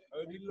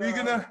 Only We're love.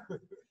 gonna.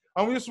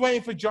 I'm just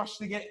waiting for Josh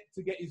to get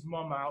his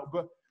mum out,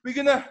 but we're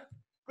gonna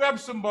grab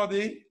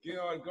somebody. Get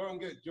on, go and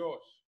get Josh.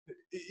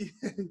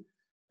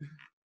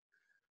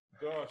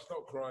 Josh,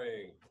 stop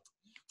crying.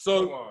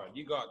 So Come on,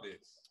 you got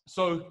this.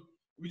 So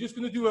we're just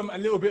going to do a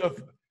little bit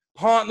of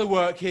partner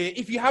work here.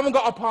 If you haven't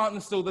got a partner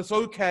still, that's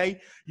okay.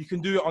 You can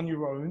do it on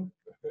your own.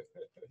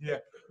 Yeah.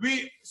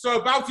 So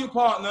about your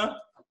partner.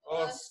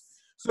 Us.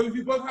 So if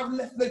you both have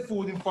left leg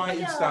forward in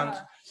fighting stance,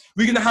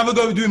 we're going to have a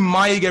go doing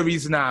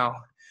Maigeris now.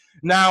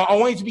 Now, I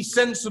want you to be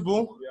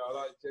sensible. Yeah, I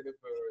like Jennifer.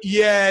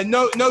 Yeah,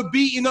 no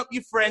beating up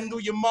your friend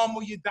or your mum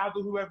or your dad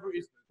or whoever it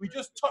is. We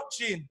just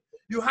touching.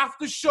 You have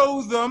to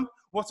show them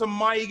what a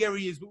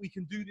Maigeri is, but we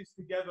can do this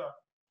together.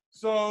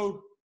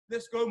 So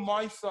let's go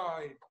my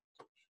side.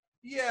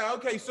 Yeah,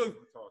 okay, so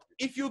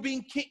if you're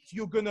being kicked,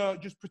 you're gonna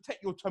just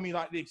protect your tummy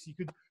like this. You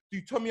could do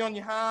tummy on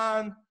your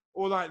hand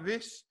or like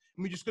this,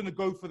 and we're just gonna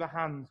go for the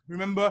hand.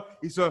 Remember,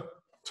 it's a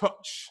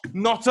touch,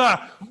 not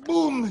a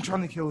boom,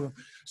 trying to kill them.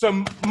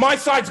 So my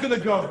side's gonna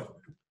go.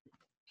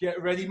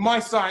 Get ready, my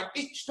side,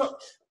 each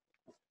touch.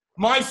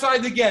 My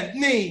side again,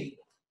 knee.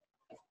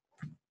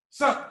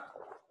 Sun.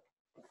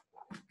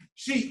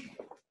 Sheep.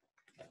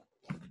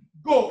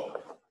 Go.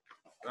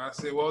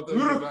 That's it, well done,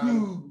 man.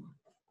 Uruku.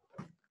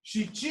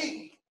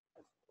 Shichi.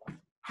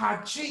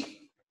 Hachi.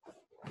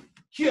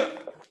 Kia.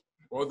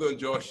 Well done,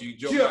 Josh. You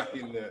jump Yeah. back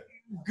in there.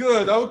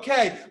 Good,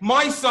 okay.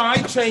 My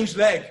side, change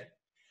leg.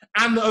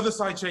 And the other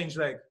side, change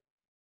leg.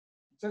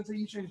 Sensei,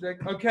 you change leg.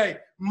 Okay,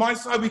 my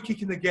side, we're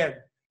kicking again.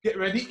 Get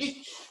ready.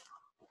 Each.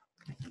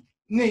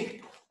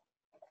 Knee.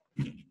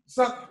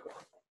 Sun.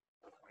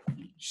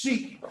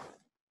 Sheep.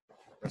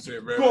 That's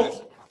it, Go.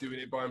 Reverend. Doing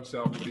it by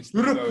himself with this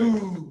thing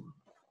going.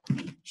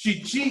 Uruku.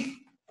 Shichi.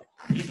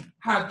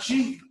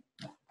 Hachi.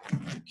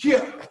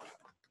 Kia.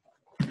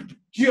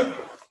 Kia.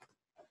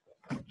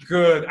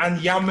 Good. And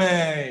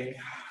Yame.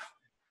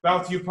 Bow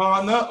to your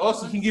partner.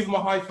 Also, you can give him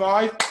a high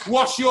five.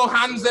 Wash your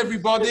hands,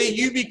 everybody.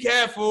 You be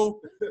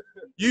careful.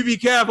 You be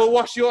careful.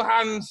 Wash your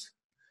hands.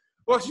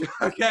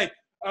 Okay.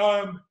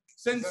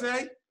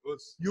 Sensei,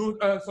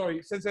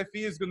 Sensei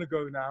Fia's gonna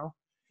go now.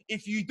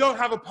 If you don't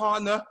have a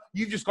partner,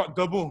 you've just got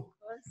double.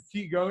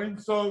 Keep going.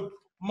 So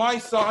my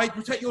side,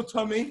 protect your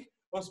tummy.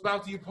 Let's bow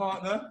to your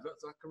partner.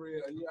 That's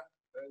Zachary and Yahya.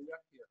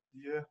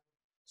 Yeah.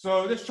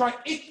 So let's try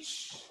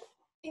itch.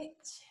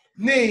 Itch.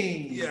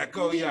 Knee. Yeah,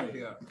 go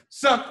Yahya.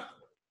 Sun.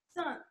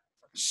 Sun.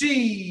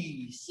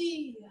 She.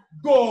 She.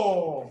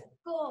 Go.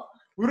 Go.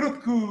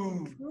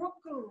 Ruku.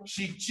 Roku.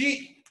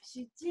 Shichi.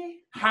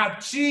 Shichi.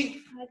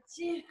 Hachi.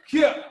 Hachi.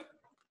 Kia.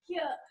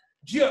 Kia.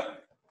 Jia.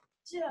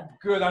 Ja.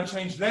 Good. And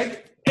change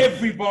leg.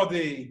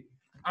 Everybody.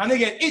 And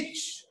again.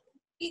 Itch.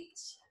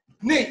 Itch.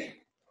 Knee.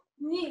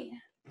 Ni.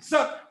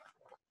 Sun.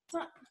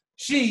 Sun.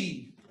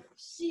 She.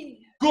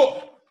 She.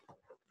 Go.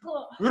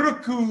 Go.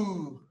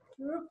 Ruku.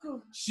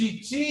 Roku.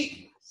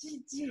 Shichi.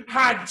 Shichi.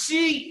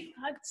 Hachi.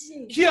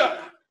 Hachi. Kia.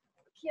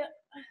 Kia.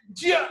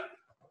 Jia.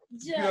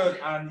 Ja. Good.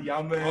 And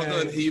Well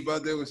done, Yame.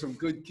 Heba. There were some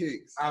good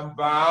kicks. And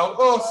bow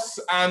us.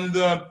 And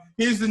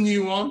here's the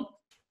new one.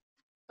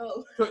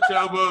 Oh. Touch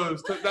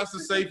elbows. That's the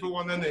safer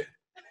one, isn't it?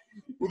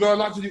 Although I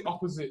like to do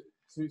opposite.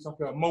 So it's like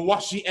a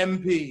Mawashi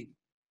MP.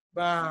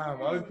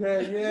 Bam.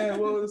 Okay. Yeah.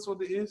 Well, that's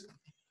what it is.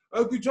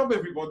 Oh, good job,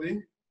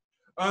 everybody.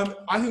 I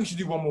think we should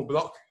do one more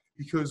block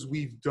because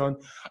we've done.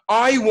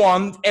 I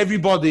want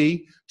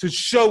everybody to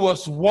show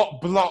us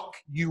what block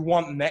you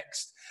want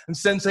next, and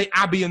Sensei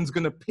Abian's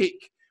gonna pick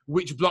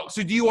which block.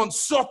 So, do you want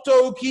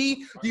Sotoki?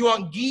 Do you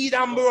want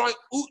Gidambarai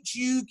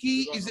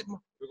Uchiuki? Is it?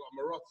 We've got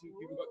Marotti,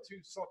 we've got two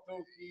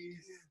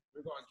Sotokis,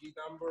 we've got a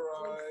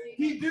Gidambarai.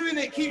 Keep doing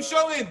it. Keep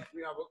showing.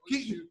 We have a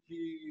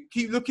Uchuki.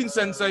 Keep looking,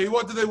 Sensei.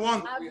 What do they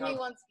want? Abby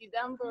wants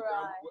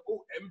Gidambarai.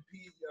 Oh,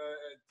 MP,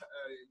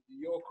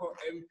 Yoko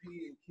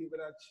MP and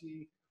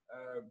Kibanachi,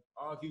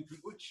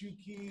 Arguki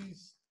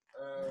Uchukis.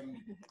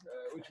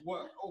 Which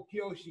one? Oh,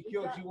 Kiyoshi,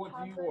 what do you want?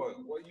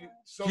 What you?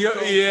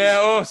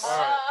 Yeah, us. All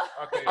right,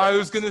 okay. I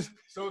was gonna.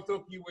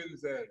 Sotoki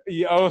wins then.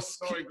 Yeah, us.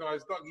 Sorry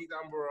guys, not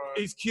Gidambarai.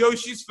 It's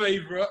Kiyoshi's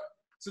favorite.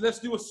 So let's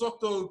do a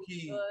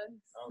Sotoki. Good.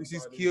 This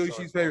is Outside, Kiyoshi's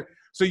inside. favorite.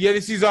 So yeah,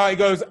 this is how it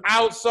goes: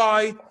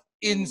 outside,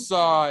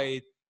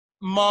 inside,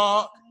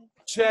 mark,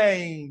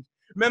 change.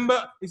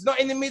 Remember, it's not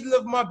in the middle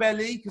of my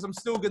belly because I'm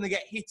still gonna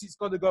get hit. It's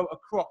got to go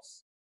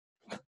across,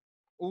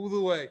 all the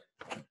way.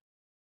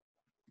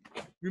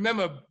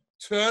 Remember,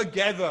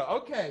 together.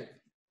 Okay.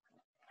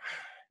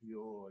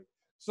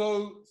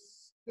 So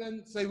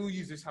then say we'll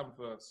use this hand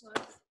first.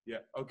 Yeah.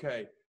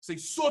 Okay. Say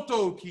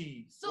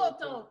Sotoki.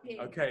 Sotoki.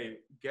 Okay,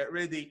 get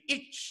ready.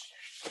 Itch.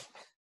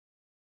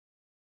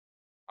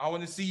 I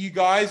want to see you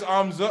guys,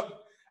 arms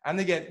up. And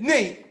again,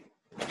 knee.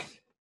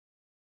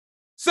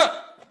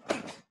 Sa.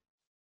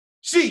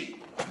 Shi.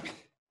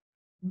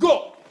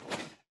 Go.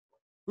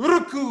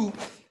 Ruku.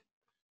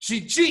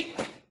 Shichi.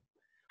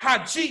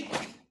 Hachi.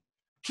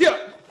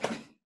 Kia.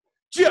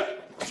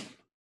 Jia.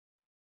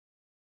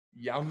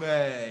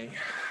 Yummy.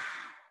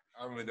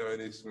 I'm doing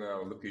this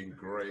now, looking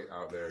great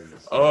out there. In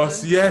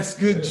this Yes,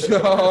 good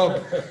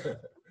job.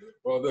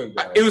 Well done,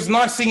 guys. It was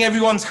nice seeing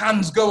everyone's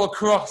hands go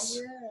across.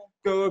 Yeah.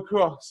 Go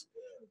across.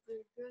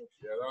 Good.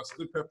 Yeah, that was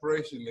good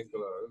preparation,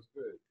 Nicola. That was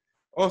good.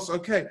 Awesome.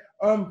 Okay.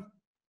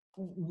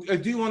 I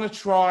do want to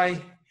try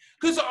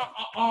because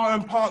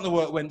our partner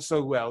work went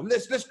so well.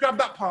 Let's grab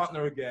that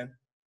partner again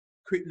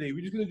quickly. We're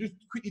just gonna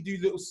quickly do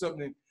a little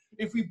something.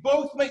 If we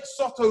both make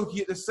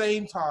sotoki at the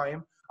same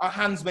time, our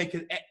hands make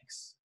an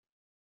X.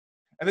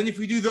 And then if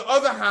we do the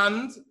other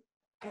hand,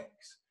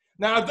 X.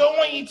 Now I don't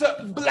want you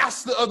to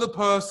blast the other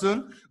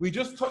person. We're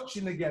just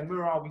touching again.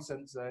 Where are we,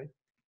 Sensei?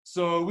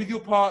 So with your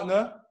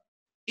partner,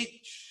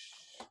 itch.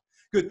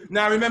 Good.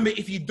 Now remember,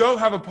 if you don't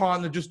have a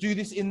partner, just do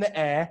this in the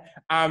air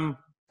and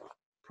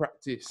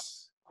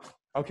practice.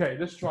 Okay,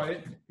 let's try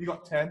it. You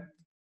got 10.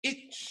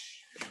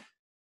 Ich,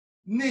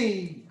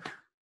 ni,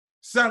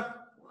 san,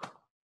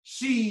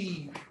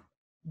 shi,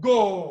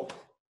 go,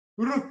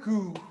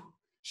 ruku,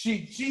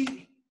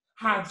 shichi,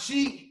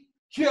 hachi,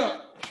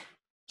 kya,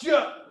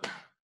 ja.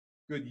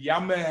 Good,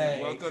 yummy.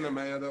 Well done,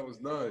 Amaya. That was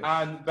nice.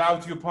 And bow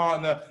to your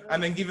partner,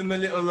 and then give him a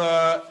little,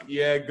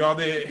 yeah,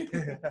 got it.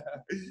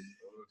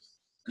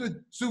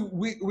 Good. So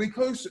we're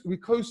close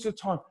to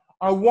time.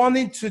 I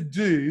wanted to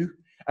do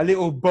a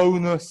little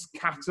bonus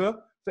kata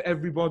for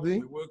everybody.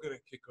 We were going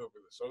to kick over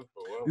the sofa,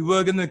 weren't We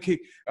were going to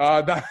kick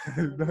that.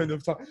 Not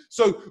enough time.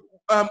 So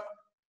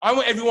I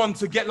want everyone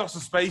to get lots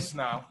of space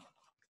now.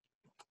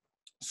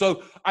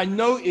 So I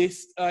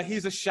noticed,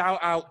 here's a shout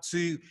out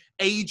to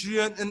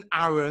Adrian and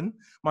Aaron,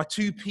 my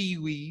two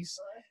peewees.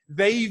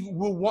 They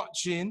were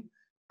watching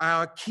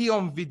our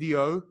Keon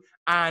video,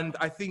 and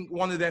I think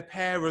one of their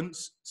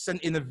parents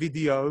sent in a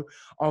video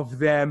of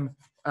them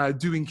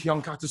doing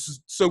Keon kata.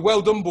 So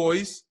well done,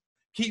 boys.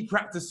 Keep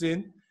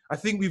practicing. I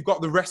think we've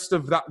got the rest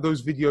of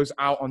those videos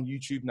out on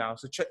YouTube now.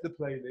 So check the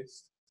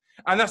playlist.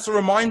 And that's a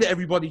reminder,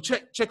 everybody,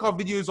 check our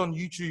videos on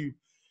YouTube.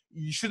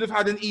 You should have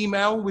had an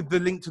email with the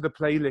link to the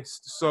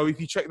playlist. So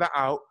if you check that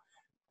out,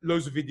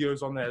 loads of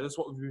videos on there. That's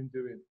what we've been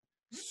doing.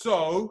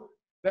 So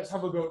let's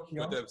have a go at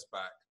Keon. Good Dev's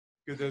back.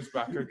 Good Dev's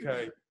back,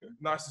 okay.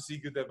 Nice to see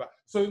Good Dev back.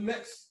 So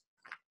let's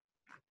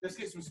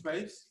get some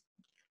space.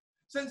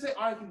 Sensei,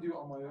 I can do it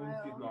on my own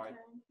if you'd like.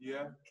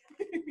 Yeah.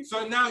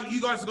 So now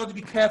you guys have got to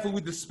be careful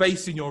with the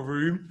space in your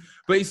room,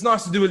 but it's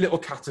nice to do a little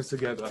kata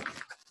together.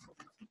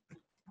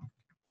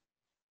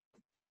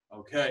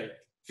 Okay.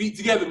 Feet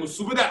together,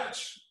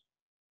 musubadachi.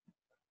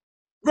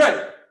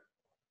 Ready?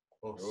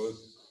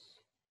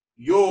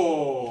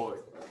 Yo.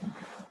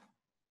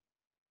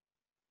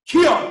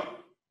 Keon.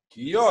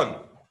 Keon.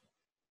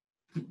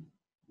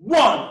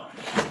 1,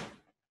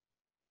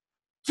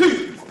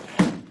 2,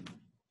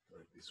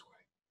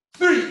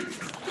 3,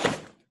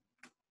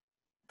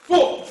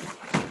 4,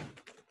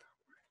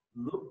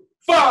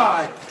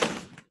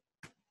 5,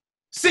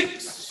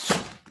 6,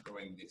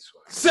 Going this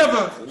way.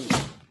 7,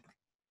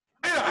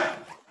 8,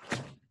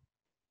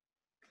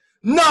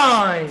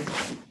 9,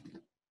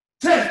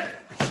 10,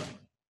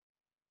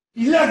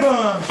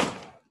 11,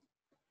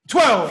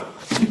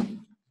 12,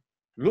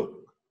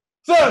 look,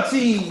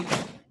 13,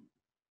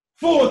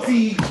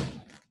 14,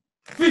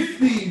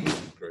 15,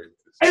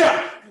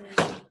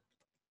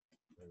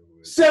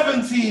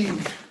 17,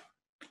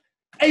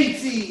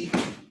 18,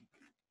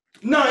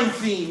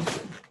 19,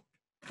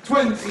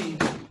 20.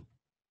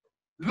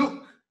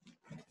 Look.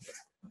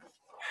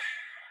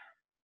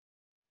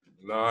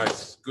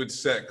 Nice. Good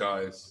set,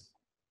 guys.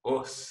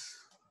 Us.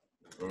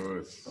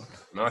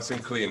 Nice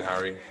and clean,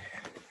 Harry.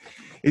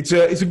 It's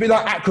a bit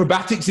like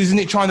acrobatics, isn't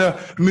it? Trying to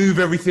move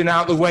everything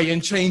out of the way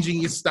and changing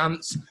your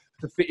stance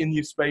to fit in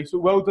your space. But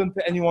well done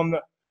to anyone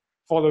that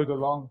followed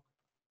along.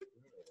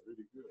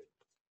 Really good.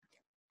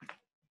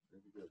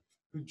 Really good.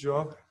 Good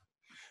job.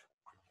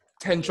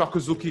 10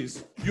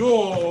 chokuzukis.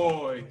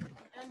 Yoy!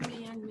 And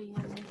me.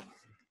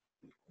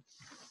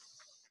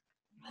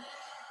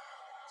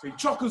 Say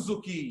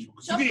chokuzuki.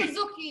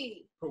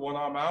 Shokuzuki. Put one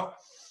arm out.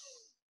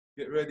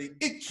 Get ready.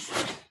 Ich,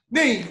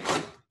 ni,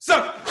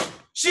 san,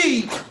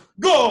 shi,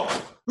 go,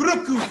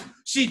 ruku,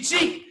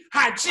 shichi,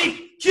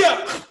 hachi,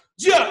 kya,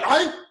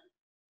 ja.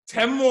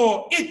 10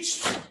 more.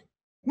 Ich,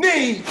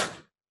 ni,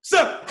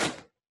 san,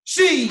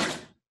 shi,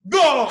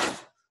 go,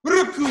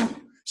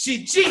 ruku,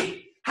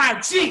 shichi,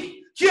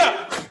 hachi,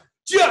 kya,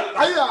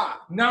 ja.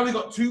 Now we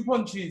got 2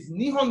 punches.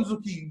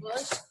 Nihonzuki.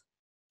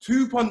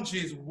 2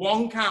 punches,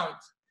 1 count.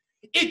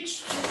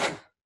 Ich.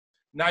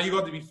 Now you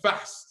got to be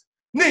fast.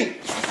 Ni.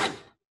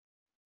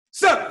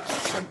 San.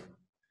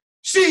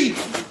 Shi.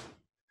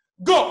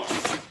 Go.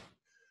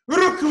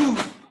 Ruku.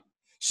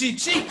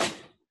 Shichi.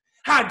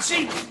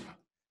 Hachi.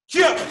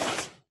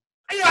 Kya.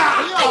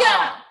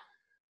 Aya.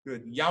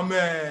 Good.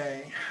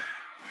 Yummy.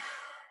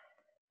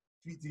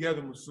 Feet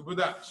together,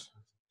 musubadachi.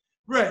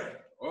 Ready.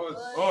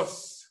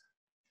 Us.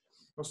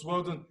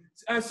 Well done.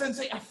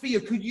 Sensei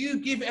Afia, could you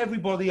give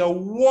everybody a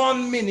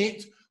 1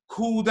 minute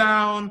cool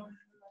down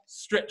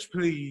stretch,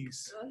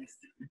 please?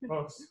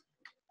 Us.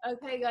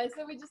 Okay, guys,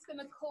 so we're just going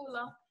to cool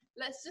off.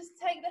 Let's just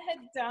take the head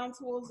down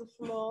towards the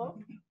floor.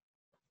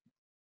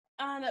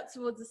 and up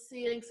towards the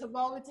ceiling. So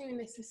while we're doing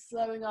this, we're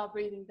slowing our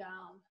breathing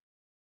down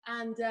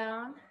and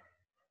down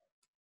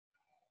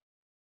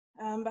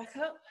and back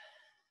up.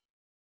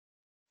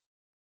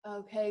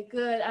 Okay,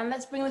 good. And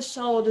let's bring the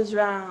shoulders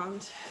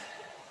round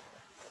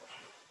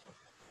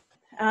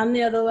and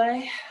the other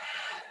way.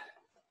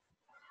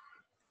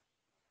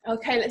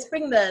 Okay, let's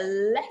bring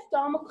the left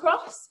arm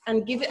across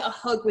and give it a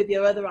hug with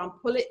your other arm.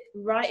 Pull it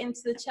right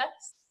into the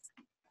chest.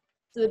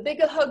 So the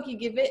bigger hug you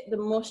give it, the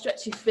more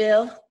stretch you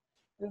feel on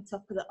the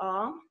top of the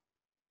arm.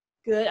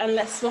 Good, and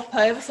let's swap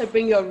over. So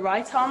bring your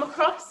right arm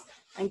across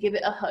and give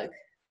it a hug.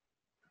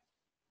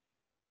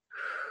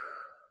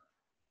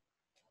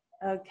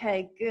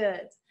 Okay,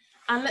 good.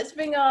 And let's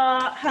bring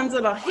our hands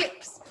on our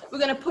hips. We're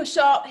going to push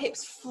our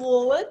hips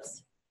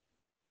forwards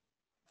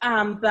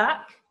and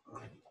back.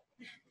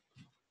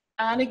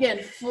 And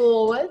again,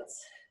 forwards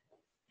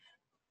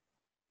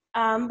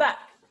and back.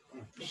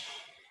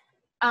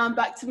 And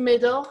back to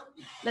middle.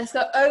 Let's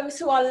go over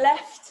to our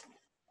left.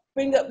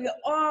 Bring up your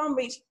arm,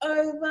 reach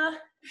over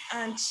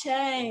and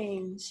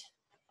change.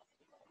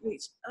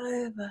 Reach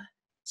over,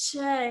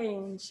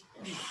 change.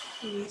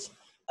 Reach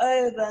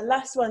over.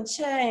 Last one,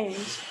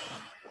 change.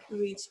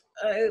 Reach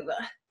over.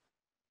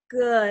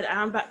 Good,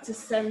 and back to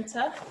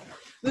center.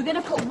 We're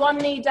gonna put one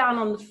knee down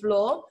on the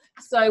floor.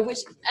 So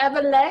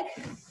whichever leg,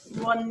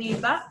 one knee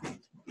back.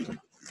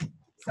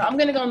 So I'm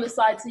gonna go on the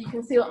side so you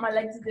can see what my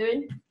legs are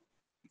doing.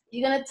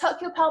 You're gonna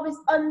tuck your pelvis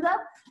under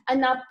and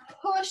now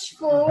push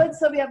forward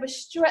so we have a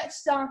stretch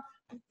down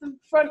the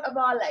front of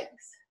our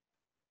legs.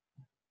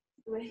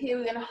 We're here,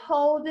 we're gonna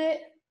hold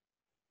it.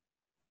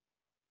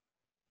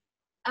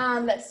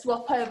 And let's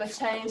swap over,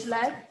 change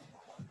leg.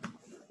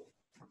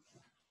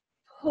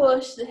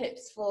 Push the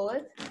hips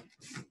forward.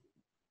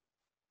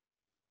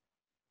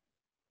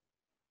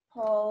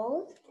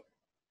 Hold.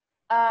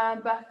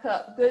 And back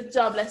up, good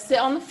job. Let's sit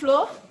on the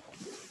floor.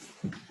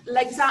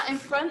 Legs out in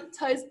front,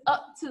 toes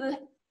up to the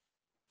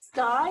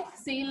sky,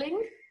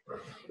 ceiling.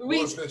 What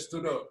if they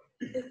stood up?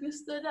 If you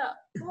stood up,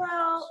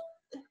 well.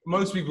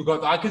 Most people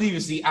got that. I could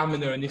even see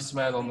Amina and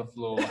Ismail on the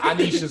floor.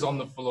 Anisha's on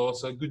the floor,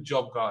 so good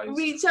job, guys.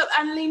 Reach up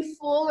and lean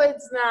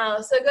forwards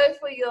now. So go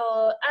for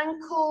your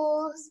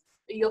ankles,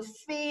 your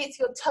feet,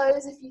 your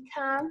toes if you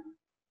can.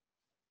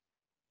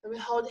 And we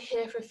hold it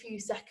here for a few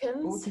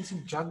seconds. Oh, we can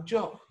see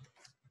Jagja.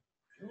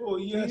 Oh,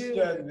 yes,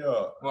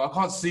 Jagja. Well, I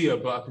can't see her,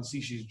 but I can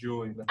see she's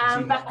drawing.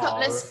 And back up.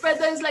 Let's spread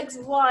those legs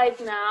wide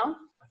now.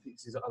 I think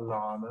this is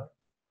Alana.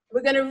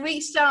 We're going to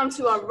reach down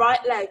to our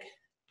right leg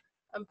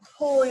and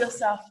pull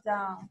yourself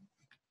down.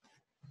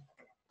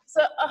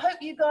 So I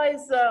hope you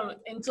guys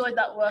enjoyed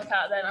that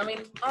workout then. I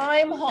mean,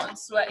 I'm hot and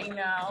sweaty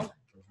now.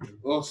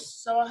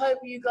 So I hope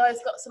you guys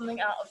got something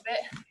out of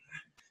it.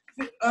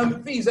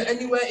 Is there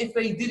anywhere, if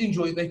they did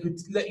enjoy it, they could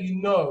let you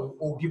know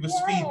or give us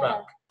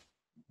feedback?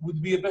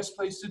 Would be the best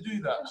place to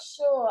do that? For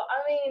sure.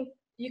 I mean,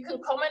 you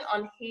can comment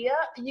on here.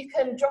 You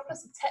can drop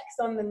us a text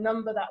on the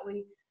number that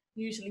we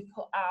usually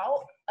put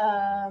out.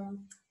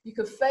 You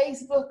can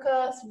Facebook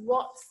us,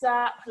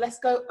 WhatsApp. Let's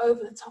go over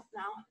the top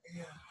now.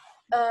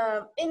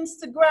 Yeah.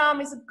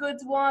 Instagram is a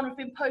good one. We've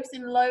been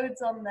posting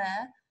loads on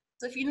there.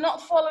 So if you're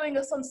not following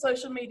us on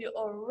social media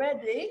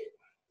already,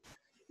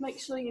 make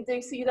sure you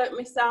do so you don't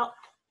miss out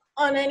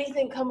on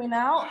anything coming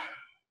out.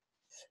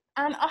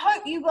 And I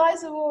hope you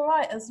guys are all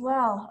right as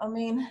well. I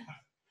mean,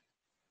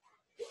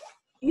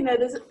 you know,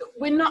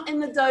 we're not in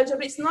the dojo,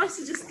 but it's nice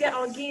to just get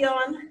our gi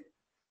on,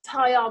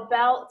 tie our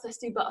belts, let's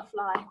do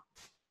butterfly.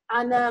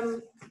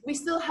 And we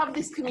still have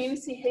this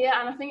community here,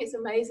 and I think it's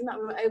amazing that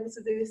we were able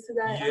to do this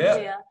today. Yeah.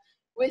 And here.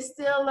 We're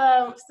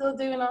still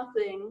doing our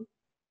thing,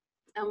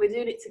 and we're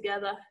doing it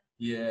together.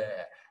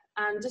 Yeah.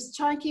 And just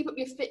try and keep up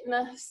your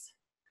fitness,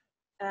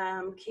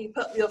 keep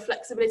up your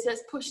flexibility.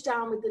 Let's push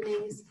down with the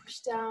knees, push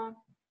down.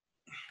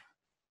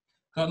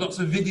 Got lots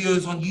of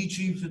videos on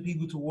YouTube for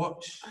people to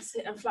watch. That's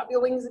it, and flap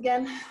your wings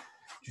again.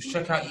 Just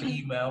check out your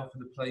email for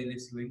the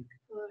playlist link.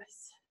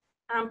 Nice.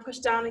 And push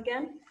down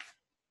again.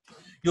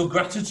 Your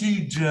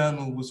gratitude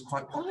journal was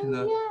quite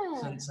popular, oh,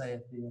 yeah. Sensei.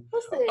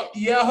 Was it?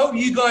 Yeah, I hope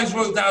you guys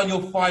wrote down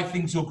your 5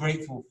 things you're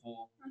grateful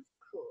for. That's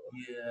cool.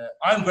 Yeah,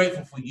 I'm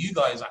grateful for you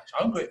guys, actually.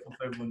 I'm grateful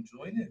for everyone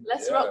joining.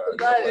 Let's rock with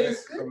those.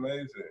 It's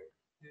amazing.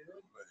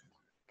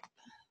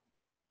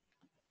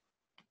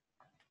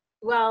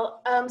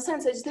 Well,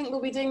 Sensei, do you think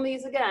we'll be doing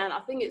these again?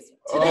 I think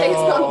today's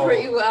gone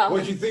pretty well.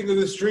 What do you think of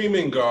the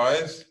streaming,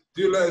 guys?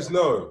 Do let us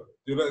know.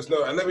 Do let us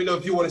know. And let me know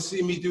if you want to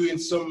see me doing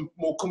some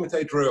more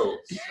commentator drills.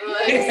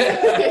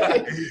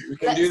 We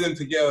can do them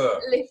together.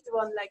 Lift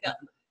one leg up.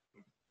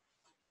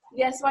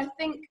 Yeah, so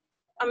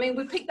I mean,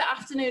 we picked the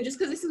afternoon just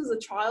because this was a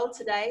trial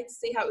today to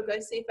see how it would go,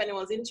 see if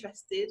anyone's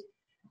interested.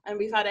 And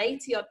we've had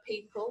 80 odd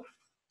people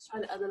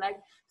try the other leg.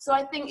 So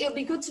I think it'll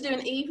be good to do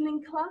an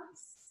evening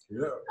class.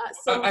 Yeah.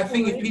 I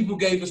think if people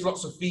gave us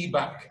lots of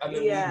feedback, and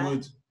then we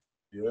would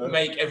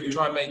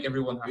try and make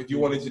everyone happy. If you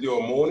wanted to do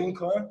a morning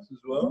class as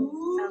well.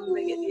 And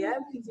bring it, we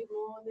can do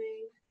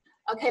morning.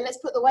 Okay, let's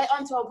put the weight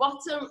onto our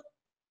bottom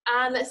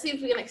and let's see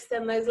if we can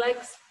extend those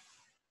legs.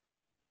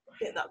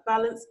 Get that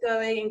balance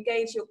going,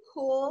 engage your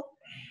core.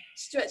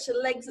 Stretch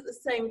your legs at the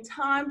same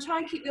time. Try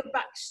and keep your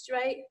back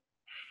straight.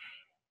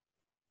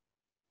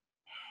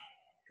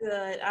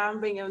 Good, and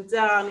bring them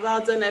down.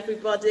 Well done,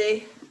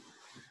 everybody.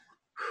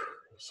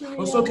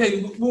 It's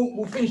okay,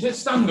 we'll finish. Let's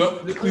stand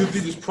up. We'll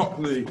do this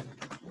properly.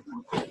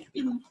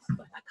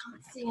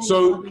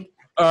 So,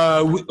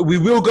 we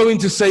will go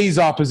into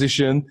Caesar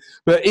position,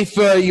 but if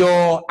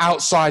you're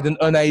outside and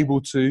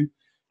unable to,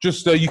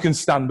 just you can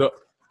stand up.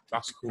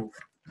 That's cool.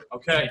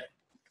 Okay.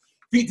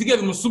 Feet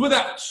together,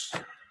 Musubadash.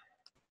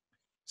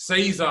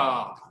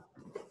 Caesar.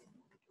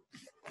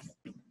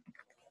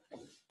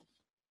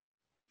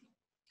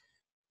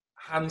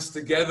 Hands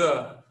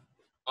together,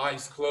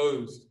 eyes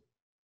closed.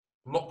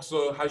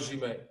 Mokuso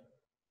Hajime.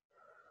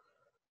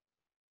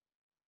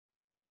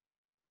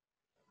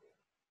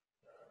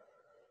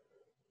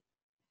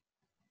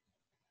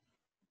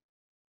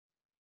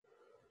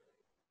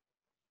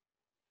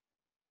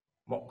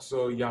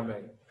 Mokuso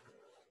Yame.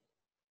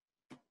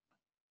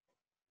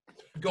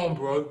 Go on,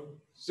 bro.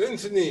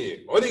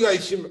 Sensei,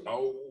 onegaishimasu.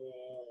 Oh.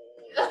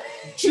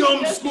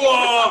 Jump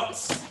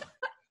squats!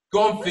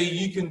 Go on, Fee,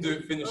 you can do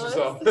it. Finish us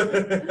off.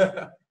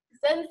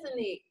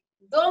 Sensei,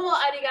 domo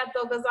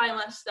arigatou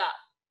gozaimashita.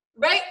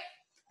 Right?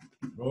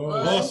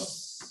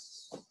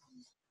 Boss.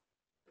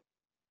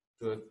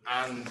 Good.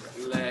 And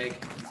leg.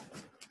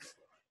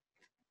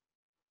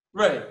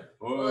 Right.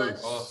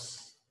 Boss.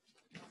 Boss.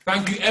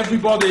 Thank you,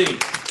 everybody.